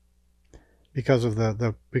because of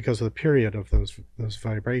the period of those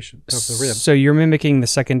vibrations of the rib. So you're mimicking the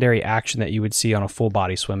secondary action that you would see on a full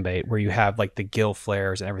body swim bait, where you have like the gill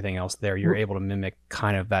flares and everything else there. You're able to mimic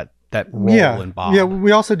kind of that roll and bob. Yeah,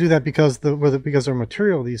 we also do that because their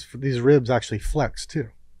material, these ribs actually flex too.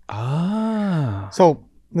 Ah. So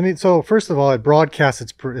first of all, it broadcasts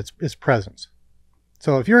its presence.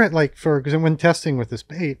 So if you're at because when testing with this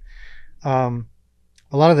bait, a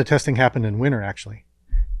lot of the testing happened in winter actually,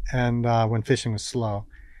 and when fishing was slow,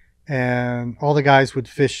 and all the guys would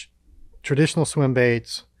fish traditional swim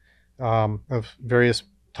baits of various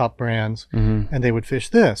top brands, and they would fish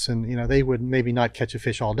this, and they would maybe not catch a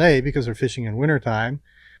fish all day because they're fishing in wintertime,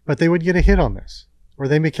 but they would get a hit on this, or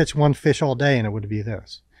they may catch one fish all day and it would be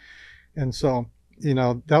this. And so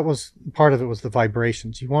that was part of it, was the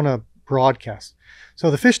vibrations. You want to broadcast.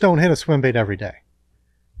 So the fish don't hit a swim bait every day,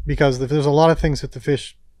 because there's a lot of things that the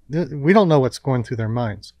fish, we don't know what's going through their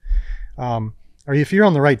minds. Or if you're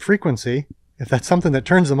on the right frequency, if that's something that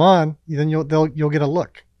turns them on, then you'll get a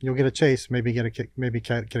look, you'll get a chase, maybe get a kick, maybe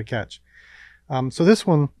get a catch. So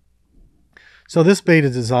this bait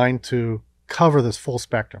is designed to cover this full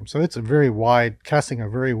spectrum. So it's a very wide, casting a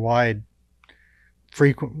very wide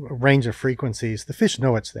range of frequencies. The fish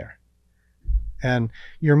know it's there. And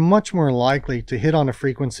you're much more likely to hit on a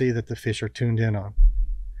frequency that the fish are tuned in on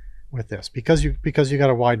with this because you got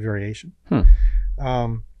a wide variation.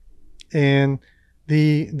 And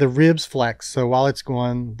the ribs flex. So while it's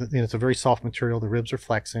going, it's a very soft material. The ribs are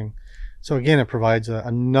flexing. So again, it provides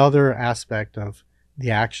another aspect of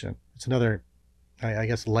the action. It's another, I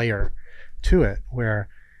guess, layer to it where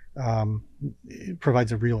it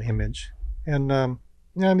provides a real image. And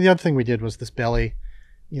the other thing we did was this belly.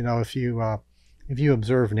 If you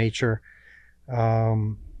observe nature,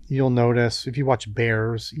 you'll notice if you watch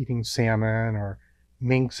bears eating salmon or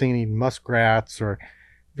minks eating muskrats or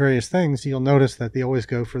various things, you'll notice that they always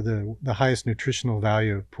go for the highest nutritional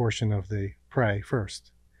value portion of the prey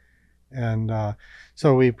first. And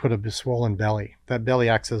so we put a swollen belly. That belly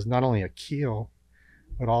acts as not only a keel,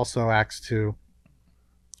 but also acts to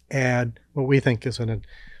add what we think is going to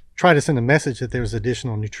try to send a message that there's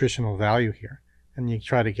additional nutritional value here. And you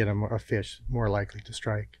try to get a fish more likely to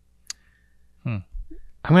strike. I'm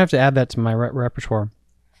gonna have to add that to my repertoire.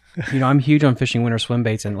 I'm huge on fishing winter swim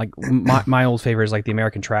baits, and like my old favorite is like the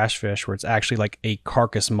American trash fish, where it's actually like a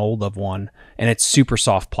carcass mold of one, and it's super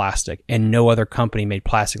soft plastic, and no other company made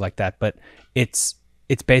plastic like that. But it's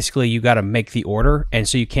basically you got to make the order, and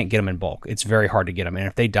so you can't get them in bulk. It's very hard to get them, and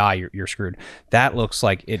if they die, you're screwed. That looks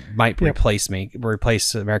like it might replace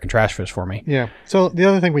American trash fish for me. Yeah. So the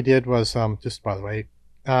other thing we did was just by the way,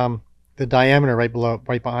 the diameter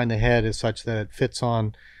right behind the head is such that it fits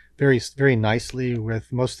on very, very nicely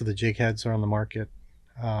with most of the jig heads are on the market.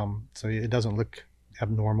 So it doesn't look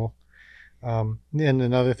abnormal. And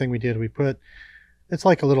another thing we did, it's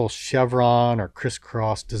like a little chevron or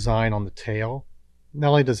crisscross design on the tail. Not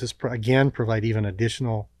only does this again provide even a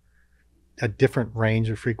different range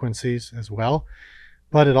of frequencies as well,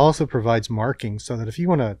 but it also provides markings so that if you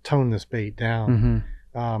want to tone this bait down,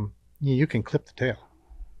 you can clip the tail.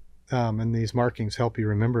 And these markings help you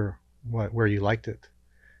remember where you liked it.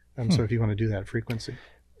 So if you want to do that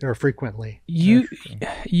frequently. You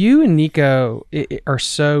and Nikko are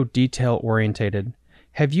so detail orientated.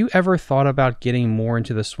 Have you ever thought about getting more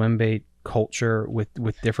into the swim bait culture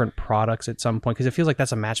with different products at some point? Because it feels like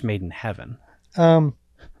that's a match made in heaven.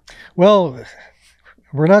 Well,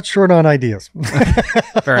 we're not short on ideas.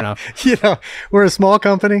 Fair enough. We're a small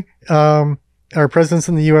company. Our presence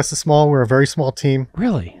in the U.S. is small. We're a very small team.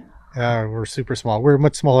 Really? We're super small. We're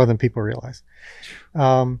much smaller than people realize.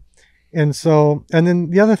 And then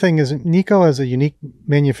the other thing is Nikko has a unique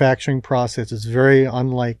manufacturing process. It's very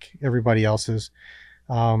unlike everybody else's.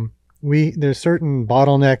 There's certain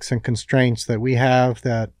bottlenecks and constraints that we have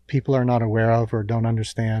that people are not aware of or don't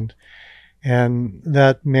understand. And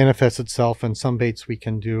that manifests itself in some baits we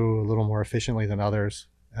can do a little more efficiently than others.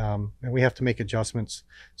 And we have to make adjustments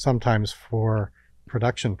sometimes for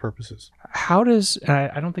production purposes. How does,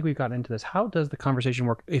 I don't think we've gotten into this, how does the conversation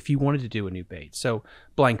work if you wanted to do a new bait? So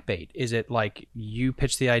blank bait, is it like you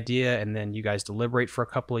pitch the idea and then you guys deliberate for a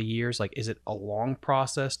couple of years? Like, is it a long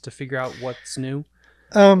process to figure out what's new?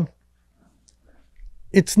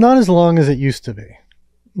 It's not as long as it used to be.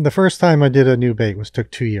 The first time I did a new bait took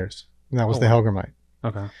 2 years. And that was the Helgramite.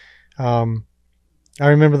 Okay. I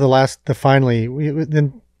remember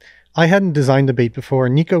then I hadn't designed a bait before.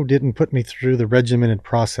 Nikko didn't put me through the regimented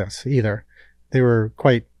process either. They were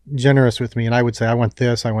quite generous with me, and I would say, I want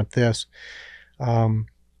this. And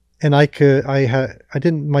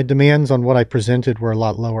my demands on what I presented were a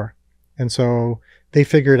lot lower. And so they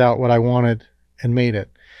figured out what I wanted and made it.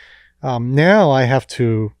 Now I have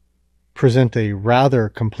to present a rather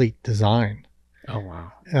complete design. Oh,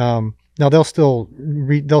 wow. Now they'll still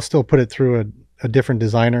put it through a different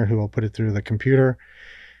designer who will put it through the computer,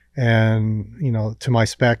 and to my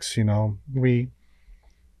specs. We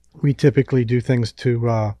typically do things to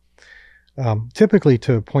a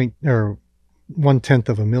point or 1/10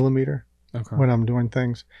 of a millimeter when I'm doing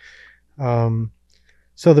things.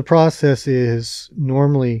 So the process is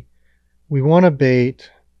normally we want a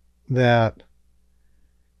bait that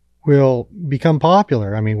will become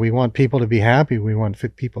popular. I mean, we want people to be happy. We want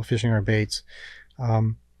people fishing our baits.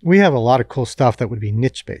 We have a lot of cool stuff that would be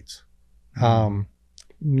niche baits.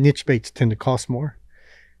 Niche baits tend to cost more.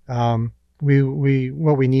 What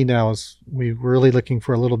we need now is we're really looking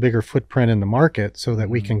for a little bigger footprint in the market so that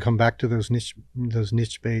we can come back to those niche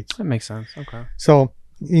baits. That makes sense. Okay. So,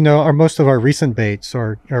 most of our recent baits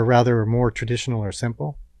are rather more traditional or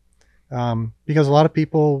simple, because a lot of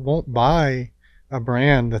people won't buy a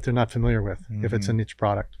brand that they're not familiar with if it's a niche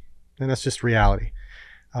product, and that's just reality.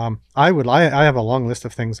 I have a long list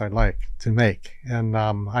of things I'd like to make, and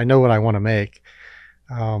I know what I want to make.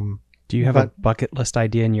 Do you have a bucket list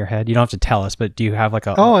idea in your head? You don't have to tell us, but do you have like a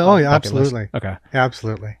yeah, bucket list? absolutely. Okay.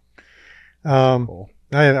 Absolutely. Cool.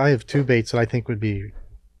 I have 2 baits that I think would be,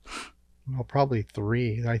 well, probably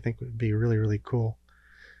 3 that I think would be really, really cool.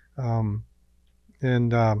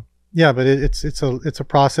 Yeah, but it's a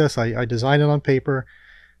process. I design it on paper,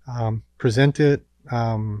 present it.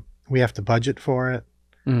 We have to budget for it.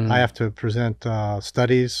 I have to present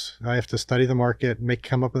studies. I have to study the market,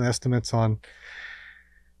 come up with estimates on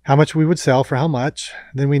how much we would sell for how much.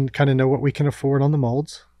 Then we kind of know what we can afford on the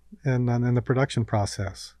molds and then the production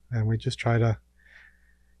process. And we just try to,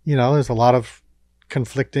 there's a lot of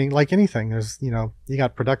conflicting, like anything. There's, you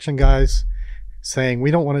got production guys saying, we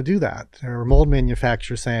don't want to do that. Or mold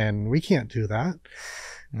manufacturers saying, we can't do that.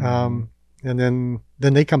 And then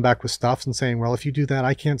they come back with stuff and saying, well, if you do that,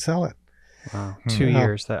 I can't sell it. Wow. 2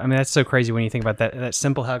 years. That's so crazy when you think about that. That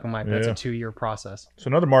simple Hellgramite, that's a 2-year process. So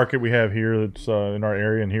another market we have here that's in our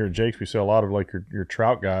area, and here at Jake's, we sell a lot of like your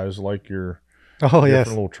trout guys, like your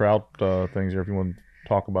little trout things here. If you want to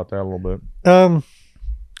talk about that a little bit.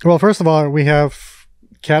 Well, first of all, we have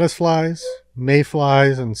caddisflies,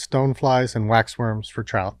 mayflies, and stoneflies and waxworms for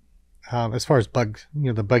trout. As far as bugs,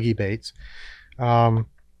 the buggy baits,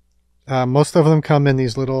 most of them come in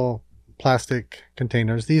these little plastic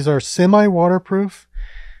containers. These are semi-waterproof.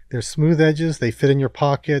 They're smooth edges. They fit in your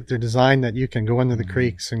pocket. They're designed that you can go into the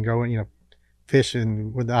creeks and go and fish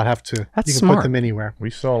and without have to. That's you can smart. put them anywhere.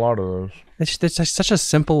 We sell a lot of those. It's such a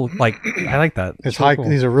simple, I like that. It's high. Cool.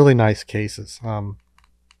 These are really nice cases.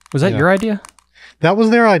 Was that your idea? That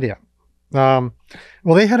was their idea. Well,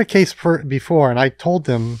 they had a case before, and I told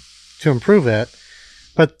them to improve it.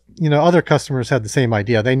 But other customers had the same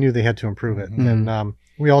idea. They knew they had to improve it, and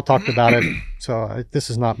we all talked about it. So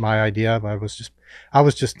this is not my idea, but I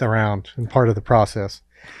was just around and part of the process.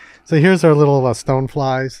 So here's our little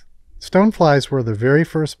stoneflies. Stoneflies were the very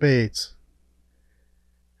first baits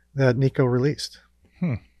that Nikko released.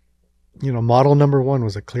 Model number 1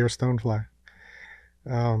 was a clear stonefly.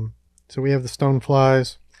 So we have the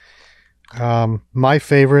stoneflies. My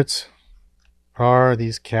favorites are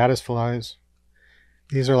these caddisflies.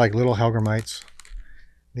 These are like little hellgramites.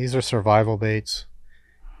 These are survival baits.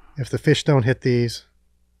 If the fish don't hit these,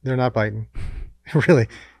 they're not biting. Really,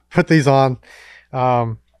 put these on.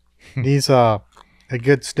 These are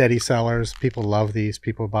good steady sellers. People love these.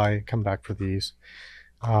 People come back for these.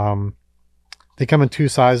 They come in 2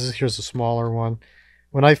 sizes. Here's a smaller one.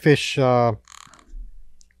 When I fish, I'm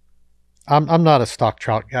not a stock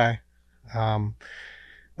trout guy,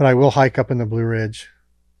 but I will hike up in the Blue Ridge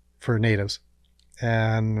for natives.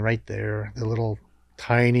 And right there, the little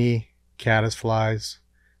tiny caddisflies.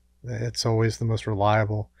 It's always the most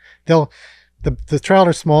reliable. The trout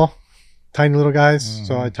are small, tiny little guys,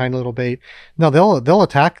 so a tiny little bait. No, they'll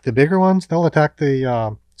attack the bigger ones. They'll attack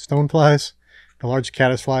the stoneflies, the large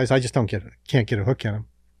caddisflies. I just can't get a hook in them.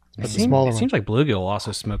 It seems like bluegill will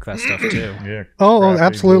also smoke that stuff too. Yeah. Oh,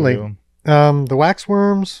 absolutely. The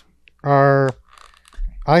waxworms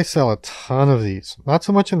I sell a ton of these. Not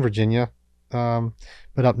so much in Virginia, but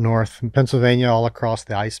up north in Pennsylvania, all across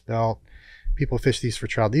the ice belt. People fish these for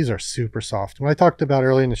trout. These are super soft. When I talked about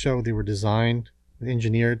earlier in the show, they were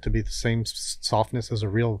engineered to be the same softness as a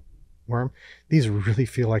real worm. These really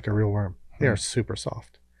feel like a real worm. They are super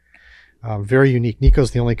soft. Very unique.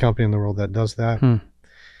 Nikko's the only company in the world that does that.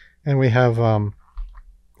 And we have,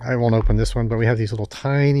 I won't open this one, but we have these little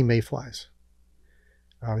tiny mayflies.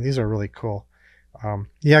 These are really cool.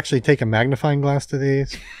 You actually take a magnifying glass to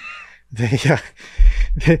these.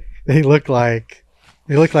 They look like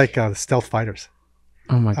stealth fighters.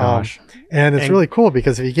 Oh my gosh. And it's really cool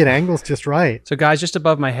because if you get angles just right. So guys, just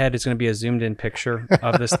above my head is going to be a zoomed in picture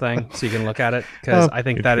of this thing so you can look at it, because I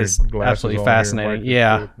think that is absolutely fascinating.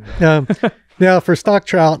 Yeah. Now for stock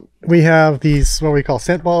trout, we have these, what we call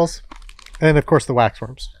scent balls, and of course the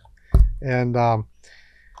waxworms. And I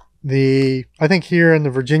think here in the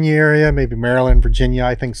Virginia area, maybe Maryland, Virginia,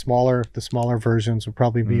 I think the smaller versions would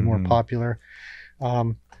probably be more popular.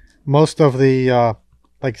 Most of the,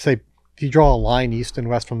 like say, if you draw a line east and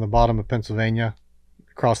west from the bottom of Pennsylvania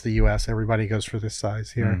across the U.S., everybody goes for this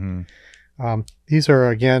size here. These are,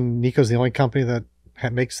 again, Nikko's the only company that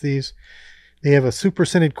makes these. They have a super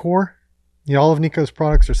scented core. All of Nikko's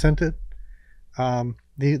products are scented.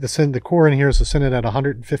 The core in here is scented at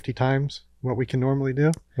 150 times what we can normally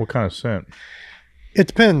do. What kind of scent? It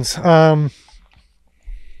depends. For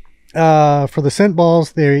the scent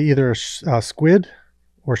balls, they're either squid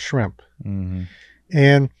or shrimp.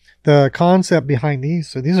 And the concept behind these,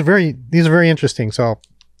 so these are very interesting. So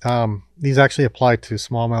These actually apply to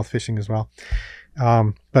smallmouth fishing as well.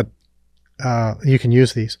 But you can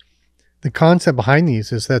use these. The concept behind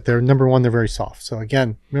these is that they're, number one, they're very soft. So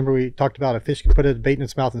again, remember we talked about a fish can put a bait in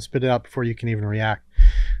its mouth and spit it out before you can even react.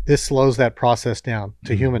 This slows that process down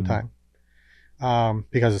to human time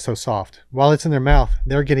because it's so soft. While it's in their mouth,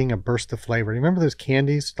 they're getting a burst of flavor. Remember those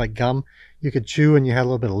candies like gum you could chew and you had a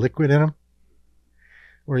little bit of liquid in them?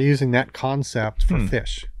 We're using that concept for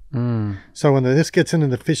fish. So when this gets into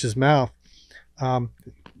the fish's mouth,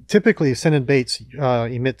 typically scented baits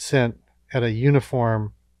emit scent at a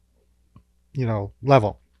uniform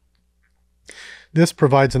level. This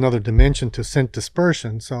provides another dimension to scent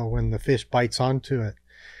dispersion. So when the fish bites onto it,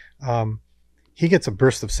 he gets a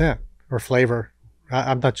burst of scent or flavor.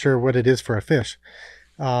 I'm not sure what it is for a fish,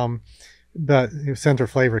 but scent or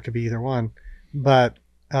flavor could be either one. But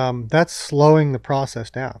that's slowing the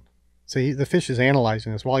process down. So the fish is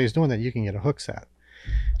analyzing this. While he's doing that, you can get a hook set.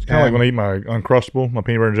 It's kind of like when I eat my Uncrustable, my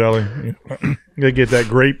peanut butter and jelly. You get that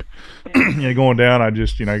grape going down. I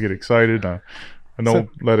just, I get excited. I don't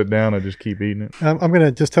let it down. I just keep eating it. I'm going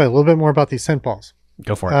to just tell you a little bit more about these scent balls.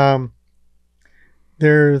 Go for it.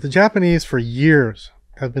 The Japanese for years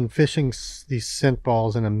have been fishing these scent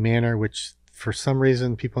balls in a manner which, for some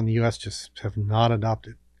reason, people in the U.S. just have not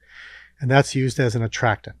adopted. And that's used as an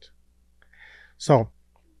attractant. So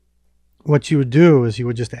what you would do is you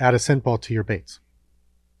would just add a scent ball to your baits.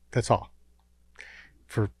 That's all.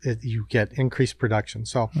 You get increased production.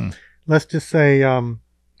 So let's just say, I'll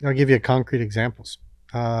give you concrete examples.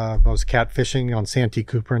 I was catfishing on Santee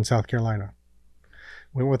Cooper in South Carolina.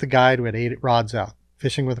 Went with a guide. We had 8 rods out,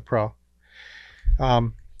 fishing with a pro.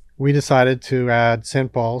 We decided to add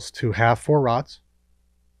scent balls to have 4 rods,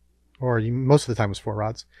 or most of the time it was 4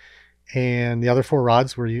 rods. And the other 4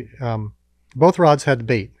 rods were, both rods had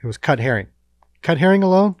bait. It was cut herring. Cut herring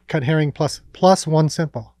alone, cut herring plus 1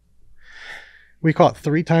 scent ball. We caught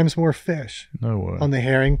 3 times more fish on the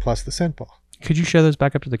herring plus the scent ball. Could you show those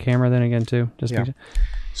back up to the camera then again too?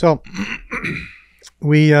 So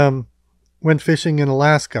we went fishing in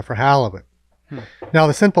Alaska for halibut. Now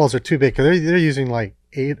the scent balls are too big because they're using like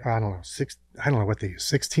 8, I don't know what they use,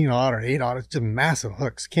 16-aught or 8-aught. It's just massive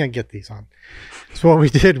hooks. Can't get these on. So what we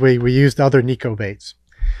did, we used other Nikko baits.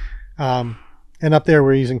 And up there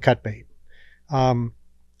we're using cut bait.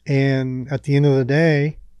 And at the end of the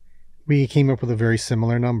day, we came up with a very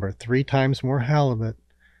similar number, 3 times more halibut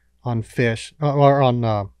on fish or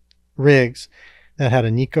on rigs that had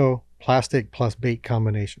a Nikko plastic plus bait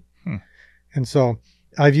combination. And so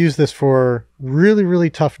I've used this for really, really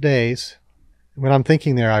tough days. When I'm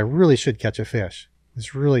thinking there, I really should catch a fish.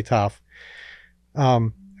 It's really tough.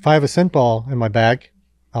 If I have a scent ball in my bag,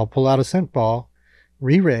 I'll pull out a scent ball,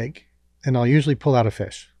 re-rig, and I'll usually pull out a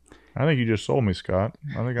fish. I think you just sold me, Scott.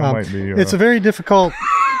 I think I might be. It's a very difficult.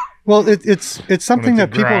 Well, it's something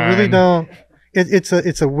that people really don't.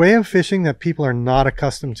 It's a way of fishing that people are not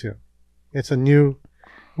accustomed to. It's new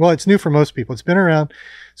for most people. It's been around.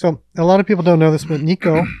 So a lot of people don't know this, but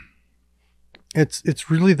Nikko, it's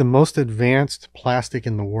really the most advanced plastic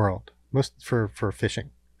in the world, most for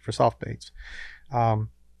fishing, for soft baits.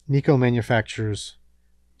 Nikko manufactures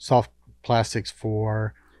soft plastics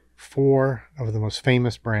for 4 of the most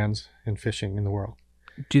famous brands in fishing in the world.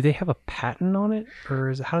 Do they have a patent on it,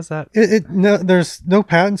 or how does that? No, there's no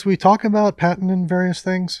patents. We talk about patenting various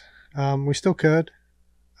things. We still could.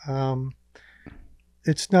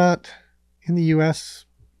 It's not in the U.S.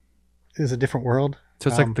 is a different world. So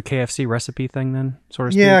it's like the KFC recipe thing, then, sort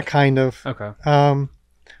of. Yeah, kind of. Okay.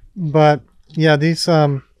 But yeah, these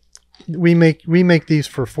we make these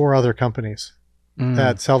for 4 other companies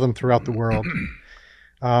that sell them throughout the world,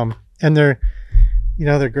 and they're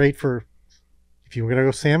great for. If you were going to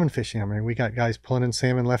go salmon fishing, I mean, we got guys pulling in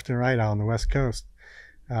salmon left and right out on the West Coast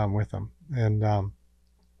with them. And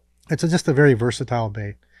it's just a very versatile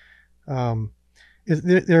bait. I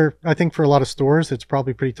think for a lot of stores, it's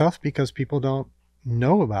probably pretty tough because people don't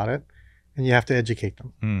know about it, and you have to educate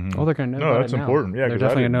them. Mm-hmm. Oh, they're going to know about it now. No, that's important. Yeah, they're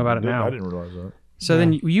definitely going to know about it now. I didn't realize that. So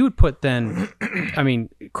then you would put I mean,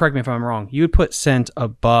 correct me if I'm wrong, you would put scent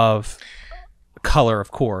above color, of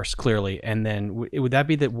course, clearly, and then would that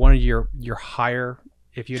be that one of your higher,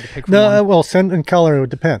 if you had to pick from one? Well, scent and color would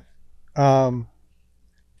depend. I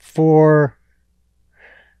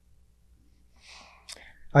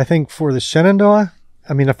think for the Shenandoah,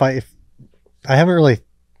 I mean, if I haven't really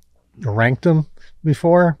ranked them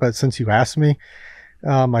before, but since you asked me,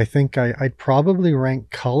 I think I'd probably rank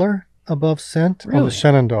color above scent on the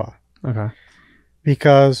Shenandoah. Okay.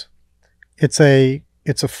 Because it's a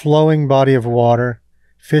flowing body of water.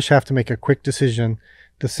 Fish have to make a quick decision.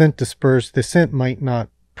 The scent disperses. The scent might not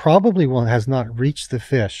probably has not reached the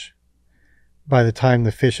fish by the time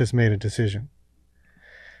the fish has made a decision.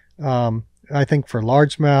 I think for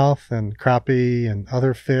largemouth and crappie and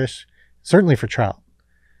other fish, certainly for trout,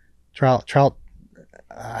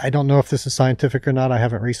 I don't know if this is scientific or not. I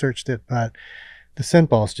haven't researched it, but the scent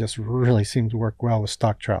balls just really seem to work well with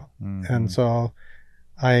stock trout. Mm-hmm. And so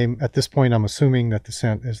at this point, I'm assuming that the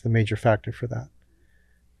scent is the major factor for that.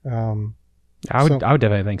 I would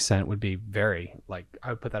definitely think scent would be I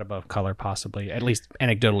would put that above color, possibly, at least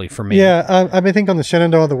anecdotally for me. Yeah, I think on the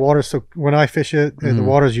Shenandoah, the water, so when I fish it, the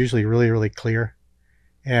water is usually really, really clear.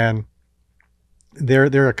 And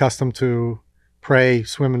they're accustomed to prey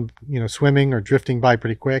swimming or drifting by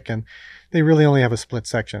pretty quick, and they really only have a split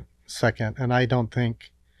second. And I don't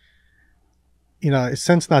think,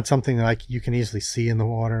 scent's not something that you can easily see in the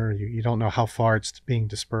water. You don't know how far it's being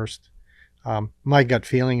dispersed. My gut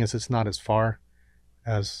feeling is it's not as far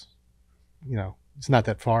as, it's not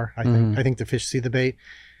that far. I think the fish see the bait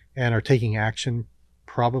and are taking action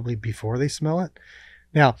probably before they smell it.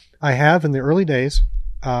 Now, I have in the early days,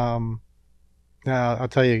 I'll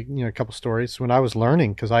tell you, a couple stories. When I was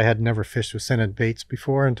learning, because I had never fished with scented baits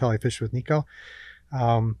before until I fished with Nikko.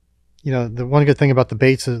 The one good thing about the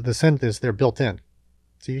baits, the scent is they're built in.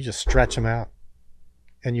 So you just stretch them out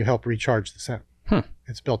and you help recharge the scent.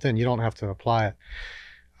 It's built in. You don't have to apply it.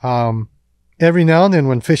 Every now and then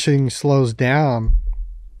when fishing slows down,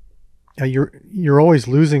 you're always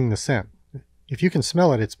losing the scent. If you can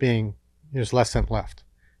smell it, there's less scent left.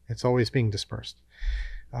 It's always being dispersed.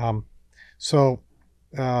 So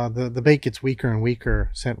the bait gets weaker and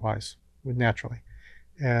weaker scent-wise naturally.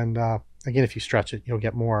 And again, if you stretch it, you'll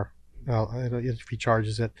get more. It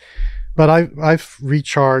recharges it. But I've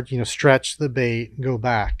recharged, stretched the bait, go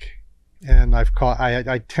back. And I've caught.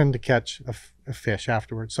 I tend to catch a fish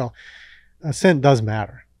afterwards. So, scent does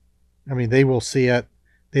matter. I mean, they will see it.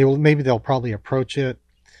 They'll probably approach it.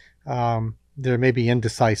 They're maybe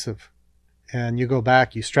indecisive, and you go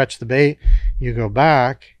back. You stretch the bait. You go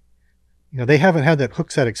back. They haven't had that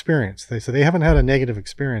hook set experience. They haven't had a negative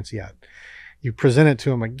experience yet. You present it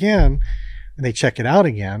to them again, and they check it out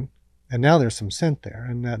again, and now there's some scent there,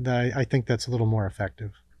 and I think that's a little more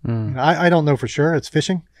effective. I don't know for sure. It's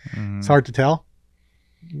fishing. It's hard to tell.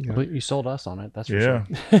 But you sold us on it. That's for sure.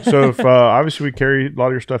 So if obviously we carry a lot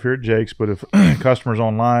of your stuff here at Jake's, but if customers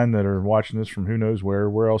online that are watching this from who knows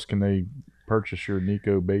where else can they purchase your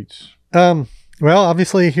Nikko baits? Well,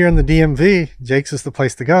 obviously here in the DMV, Jake's is the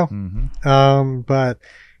place to go. But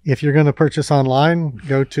if you're going to purchase online,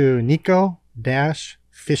 go to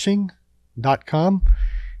nikko-fishing.com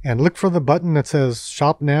and look for the button that says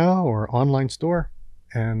Shop Now or Online Store.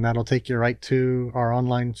 And that'll take you right to our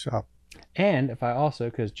online shop. And if I also,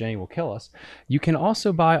 because Jenny will kill us, you can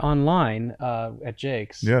also buy online at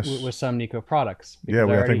Jake's with some Nikko products. Yeah,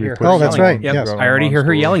 I think we put. Oh, that's right. Yep. Yes. I already hear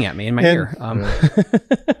her yelling at me in my ear.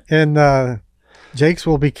 And Jake's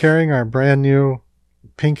will be carrying our brand new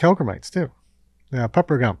pink Hellgrammites too.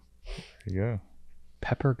 Pepper gum. There you go.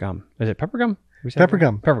 Pepper gum. Is it pepper gum? Pepper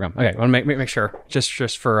gum. Pepper gum. Okay, I want to make sure,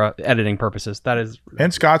 just for editing purposes. That is.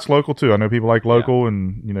 And Scott's local too. I know people like local,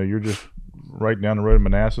 and you're just right down the road in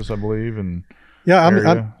Manassas, I believe, and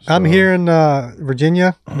I'm here in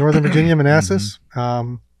Virginia, Northern Virginia, Manassas.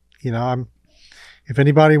 If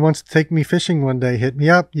anybody wants to take me fishing one day, hit me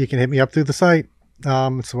up. You can hit me up through the site.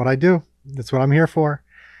 It's what I do. That's what I'm here for.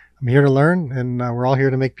 I'm here to learn, and we're all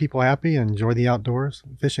here to make people happy and enjoy the outdoors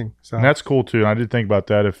and fishing. So and that's cool too. And I did think about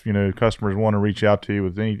that. If customers want to reach out to you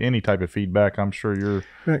with any type of feedback, I'm sure you're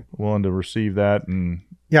willing to receive that. And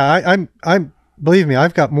I'm believe me,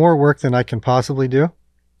 I've got more work than I can possibly do.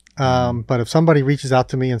 But if somebody reaches out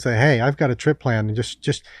to me and say, "Hey, I've got a trip plan, and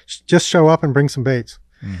just show up and bring some baits,"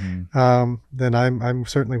 then I'm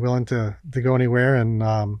certainly willing to go anywhere, and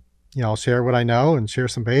I'll share what I know and share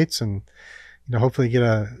some baits and. Hopefully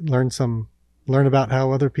learn about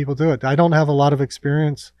how other people do it. I don't have a lot of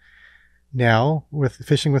experience now with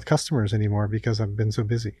fishing with customers anymore because I've been so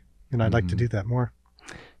busy, and I'd like to do that more.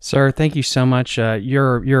 Sir, thank you so much.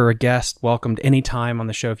 You're a guest, welcomed anytime on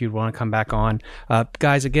the show if you'd want to come back on.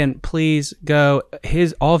 Guys, again, please go.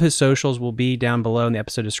 All of his socials will be down below in the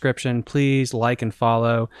episode description. Please like and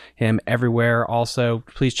follow him everywhere. Also,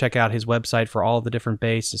 please check out his website for all the different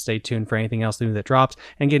baits to stay tuned for anything else new that drops.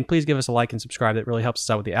 And again, please give us a like and subscribe. That really helps us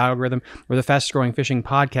out with the algorithm. We're the fastest growing fishing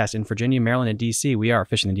podcast in Virginia, Maryland, and DC. We are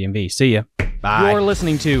Fishing the DMV. See ya. Bye. You're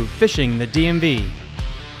listening to Fishing the DMV.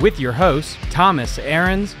 With your hosts, Thomas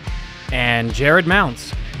Ahrens and Jared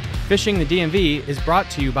Mounts. Fishing the DMV is brought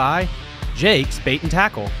to you by Jake's Bait and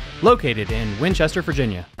Tackle, located in Winchester,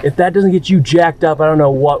 Virginia. If that doesn't get you jacked up, I don't know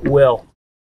what will.